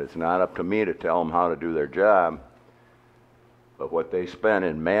that it's not up to me to tell them how to do their job, but what they spend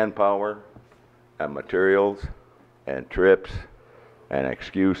in manpower and materials and trips and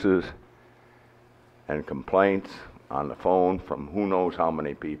excuses and complaints on the phone from who knows how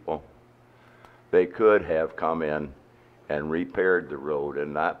many people, they could have come in and repaired the road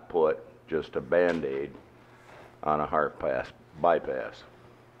and not put just a Band-Aid on a heart bypass.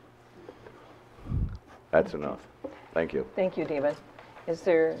 That's enough. Thank you. Thank you, David. Is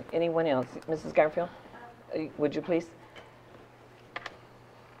there anyone else? Mrs. Garfield, would you please?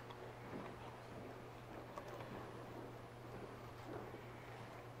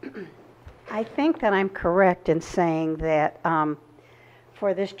 I think that I'm correct in saying that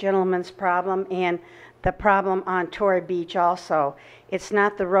for this gentleman's problem and the problem on Torrey Beach also, it's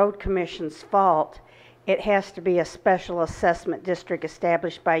not the road commission's fault. It has to be a special assessment district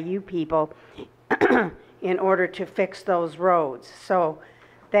established by you people in order to fix those roads. So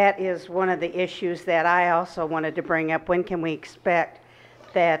that is one of the issues that I also wanted to bring up. When can we expect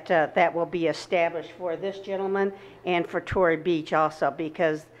that that will be established for this gentleman and for Torrey Beach also?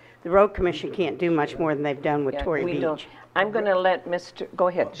 Because the road commission can't do much more than they've done with Torrey Beach. Don't. I'm going to let Mr. Go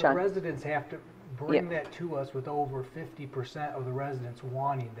ahead, Sean. The residents have to bring that to us with over 50% of the residents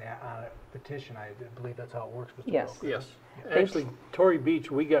wanting that on a petition. I believe that's how it works, Mr. Yes. Broker. Yes. Actually, Torrey Beach,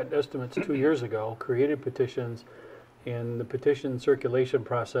 we got estimates 2 years ago, created petitions, and the petition circulation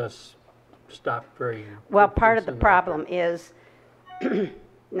process stopped very. Well, part of the problem is,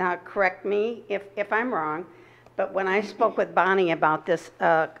 now correct me if I'm wrong, but when I spoke with Bonnie about this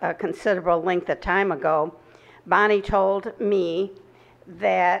a considerable length of time ago, Bonnie told me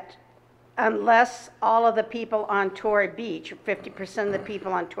that unless all of the people on Torrey Beach, 50% of the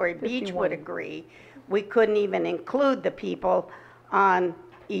people on Torrey Beach would agree, we couldn't even include the people on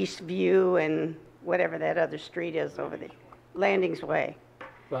Eastview and whatever that other street is over there, Landings Way.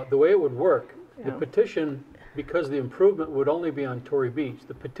 Well, the way it would work, the petition, because the improvement would only be on Torrey Beach,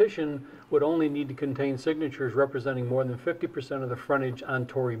 the petition would only need to contain signatures representing more than 50% of the frontage on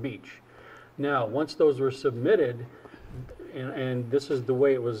Torrey Beach. Now, once those were submitted, and this is the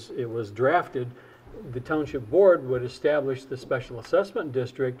way it was drafted, the township board would establish the special assessment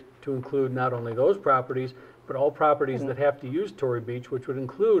district to include not only those properties, but all properties that have to use Torrey Beach, which would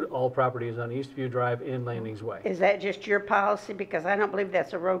include all properties on Eastview Drive and Landings Way. Is that just your policy? Because I don't believe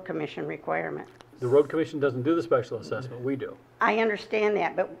that's a road commission requirement. The road commission doesn't do the special assessment, we do. I understand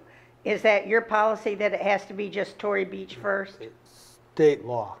that, but is that your policy that it has to be just Torrey Beach first? State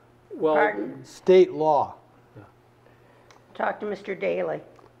law. Well, Pardon? State law. Talk to Mr. Daly.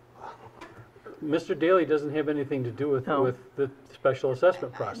 Mr. Daly doesn't have anything to do with the special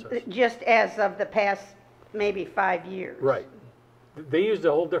assessment process. Just as of the past maybe 5 years. Right. They used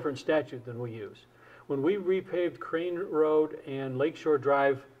a whole different statute than we use. When we repaved Crane Road and Lakeshore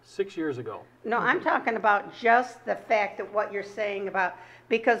Drive 6 years ago. No, I'm talking about just the fact that what you're saying about,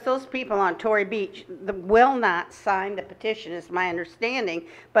 because those people on Torrey Beach will not sign the petition, is my understanding,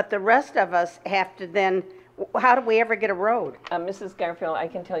 but the rest of us have to then, how do we ever get a road? Mrs. Garfield, I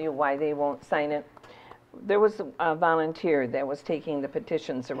can tell you why they won't sign it. There was a volunteer that was taking the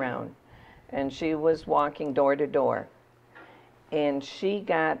petitions around, and she was walking door to door, and she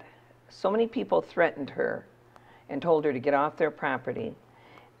got so many people threatened her and told her to get off their property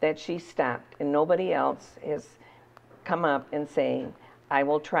that she stopped, and nobody else has come up and saying, I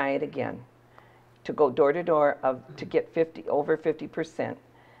will try it again, to go door to door to get over 50%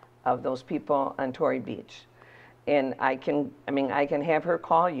 of those people on Torrey Beach. And I can have her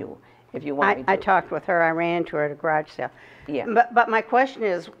call you if you want me to. I talked with her, I ran into her at a garage sale. Yeah. But my question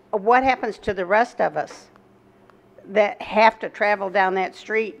is, what happens to the rest of us that have to travel down that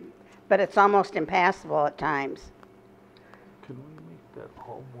street, but it's almost impassable at times? Can we make that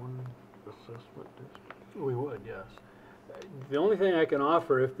all one assessment district? We would, yes. The only thing I can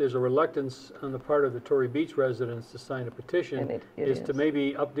offer, if there's a reluctance on the part of the Torrey Beach residents to sign a petition, And it is to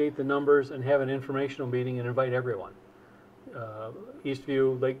maybe update the numbers and have an informational meeting and invite everyone.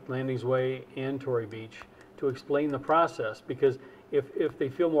 Eastview, Lake Landings Way, and Torrey Beach, to explain the process, because if they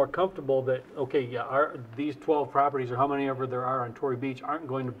feel more comfortable that, okay, yeah, these 12 properties, or how many ever there are on Torrey Beach, aren't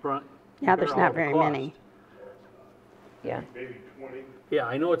going to Yeah, there's bear all not the very cost. many. Yeah. Maybe 20. Yeah,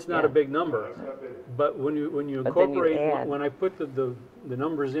 I know it's not a big number, but when you But then you incorporate, add. when I put the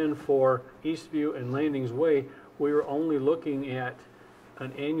numbers in for Eastview and Landings Way, we were only looking at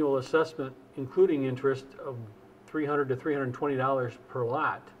an annual assessment, including interest, of $300 to $320 per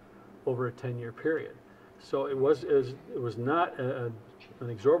lot over a 10-year period. So it was not an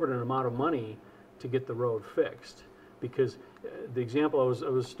exorbitant amount of money to get the road fixed, because the example I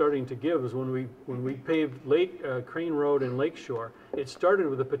was starting to give is when we paved Crane Road and Lakeshore, it started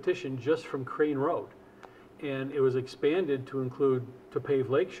with a petition just from Crane Road, and it was expanded to include to pave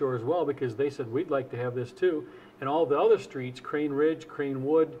Lakeshore as well, because they said we'd like to have this too, and all the other streets, Crane Ridge, Crane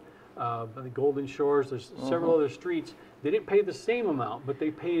Wood, the Golden Shores, there's several other streets. They didn't pay the same amount, but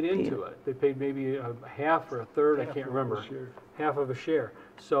they paid into it. They paid maybe a half or a third, I can't remember, half of a share.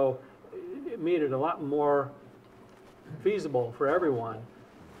 So it made it a lot more feasible for everyone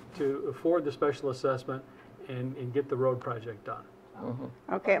to afford the special assessment and get the road project done.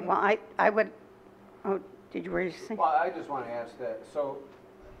 Okay, well, I would, oh, did you, were you saying? Well, I just want to ask that, so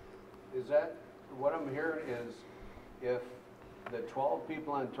is that, what I'm hearing is if the 12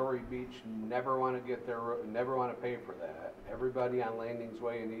 people on Torrey Beach never want to get never want to pay for that, everybody on Landings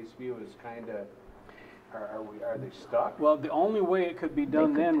Way and Eastview is kind of, are they stuck? Well, the only way it could be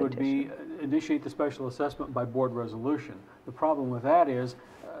done then would be initiate the special assessment by board resolution. The problem with that is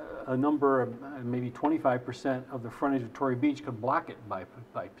a number of maybe 25% of the frontage of Torrey Beach could block it by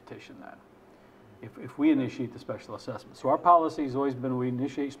petition then, if we initiate the special assessment. So our policy has always been we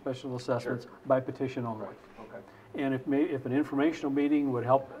initiate special assessments by petition only. And if an informational meeting would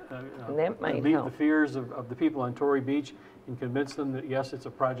help alleviate the fears of the people on Torrey Beach and convince them that yes, it's a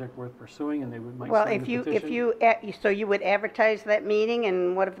project worth pursuing, and they might Well, sign the petition. so you would advertise that meeting,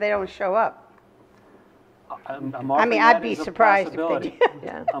 and what if they don't show up? I mean, I'd be surprised if they did.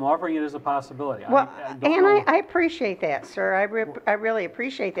 Yeah. I'm offering it as a possibility. Well, I don't know. I appreciate that, sir. I really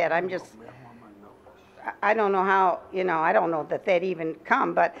appreciate that. I'm just, I don't know how, I don't know that even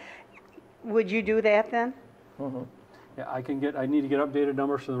come, but would you do that then? Yeah, I need to get updated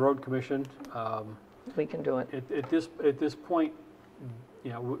numbers from the road commission. We can do it. At this point,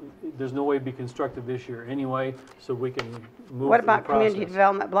 there's no way to be constructive this year anyway, so we can move What through the about community process.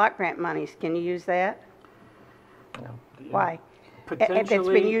 development block grant monies? Can you use that? No. Why? If it's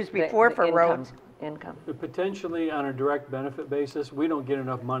Potentially- been used before for roads. Income. Potentially on a direct benefit basis, we don't get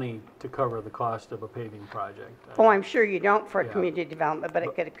enough money to cover the cost of a paving project. Oh, I'm sure you don't for Yeah. community development, but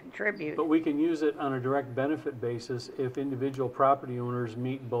it could contribute. But we can use it on a direct benefit basis if individual property owners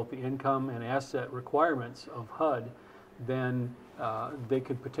meet both the income and asset requirements of HUD, then they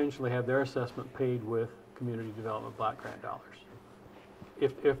could potentially have their assessment paid with community development block grant dollars,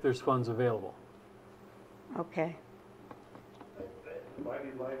 if there's funds available. Okay.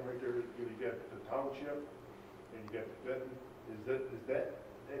 Dividing line right there, you got the Township and you got the Fenton. Is that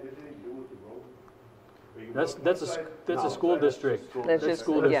anything to do with the road? Are you That's looking a outside? school No, district. That's That's just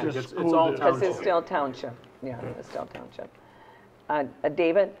school yeah. district. It's all Because township. it's still township. Yeah, it's still township.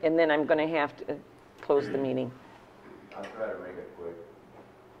 David, and then I'm going to have to close the meeting. I'll try to make it quick.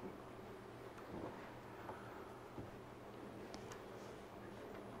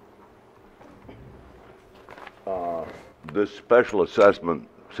 This special assessment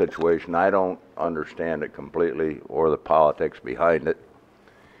situation, I don't understand it completely or the politics behind it.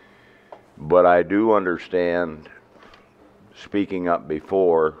 But I do understand speaking up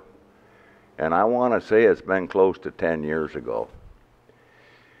before, and I want to say it's been close to 10 years ago.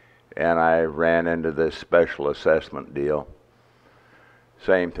 And I ran into this special assessment deal.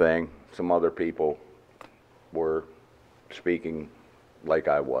 Same thing, some other people were speaking like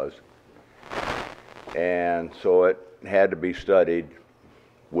I was. And so it had to be studied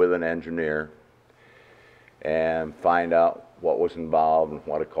with an engineer and find out what was involved and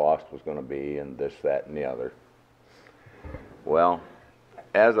what a cost was going to be and this, that, and the other. Well,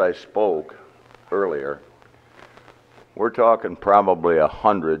 as I spoke earlier, we're talking probably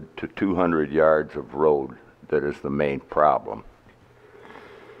 100 to 200 yards of road that is the main problem.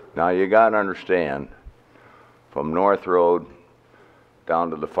 Now you gotta understand, from North Road down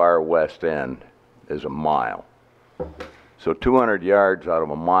to the far west end is a mile. So 200 yards out of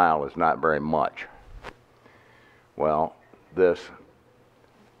a mile is not very much. Well, this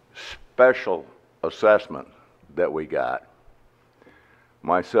special assessment that we got,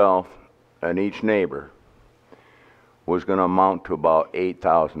 myself and each neighbor, was going to amount to about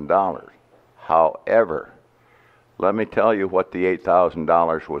 $8,000. However, let me tell you what the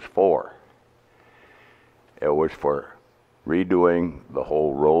 $8,000 was for. It was for redoing the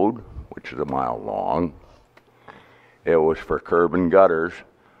whole road, which is a mile long. It was for curb and gutters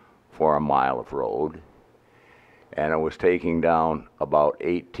for a mile of road. And it was taking down about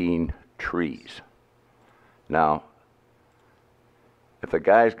 18 trees. Now, if a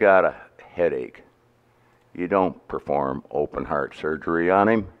guy's got a headache, you don't perform open heart surgery on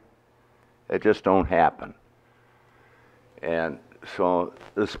him. It just don't happen. And so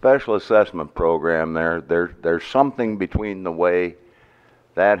the special assessment program there's something between the way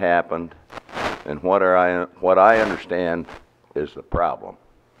that happened and what I understand is the problem.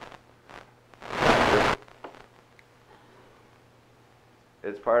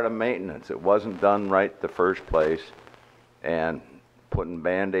 It's part of maintenance. It wasn't done right the first place, and putting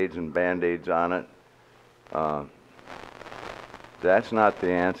Band-Aids and Band-Aids on it, that's not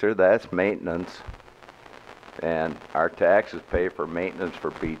the answer. That's maintenance. And our taxes pay for maintenance,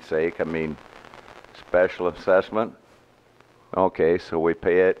 for Pete's sake. I mean, special assessment, okay, so we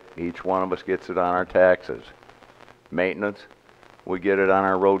pay it. Each one of us gets it on our taxes. Maintenance, we get it on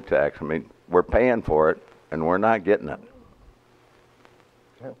our road tax. I mean, we're paying for it, and we're not getting it.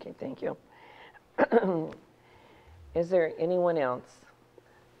 Okay, thank you. Is there anyone else?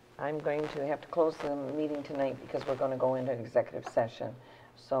 I'm going to have to close the meeting tonight because we're going to go into executive session.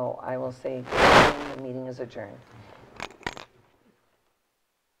 So I will say the meeting is adjourned.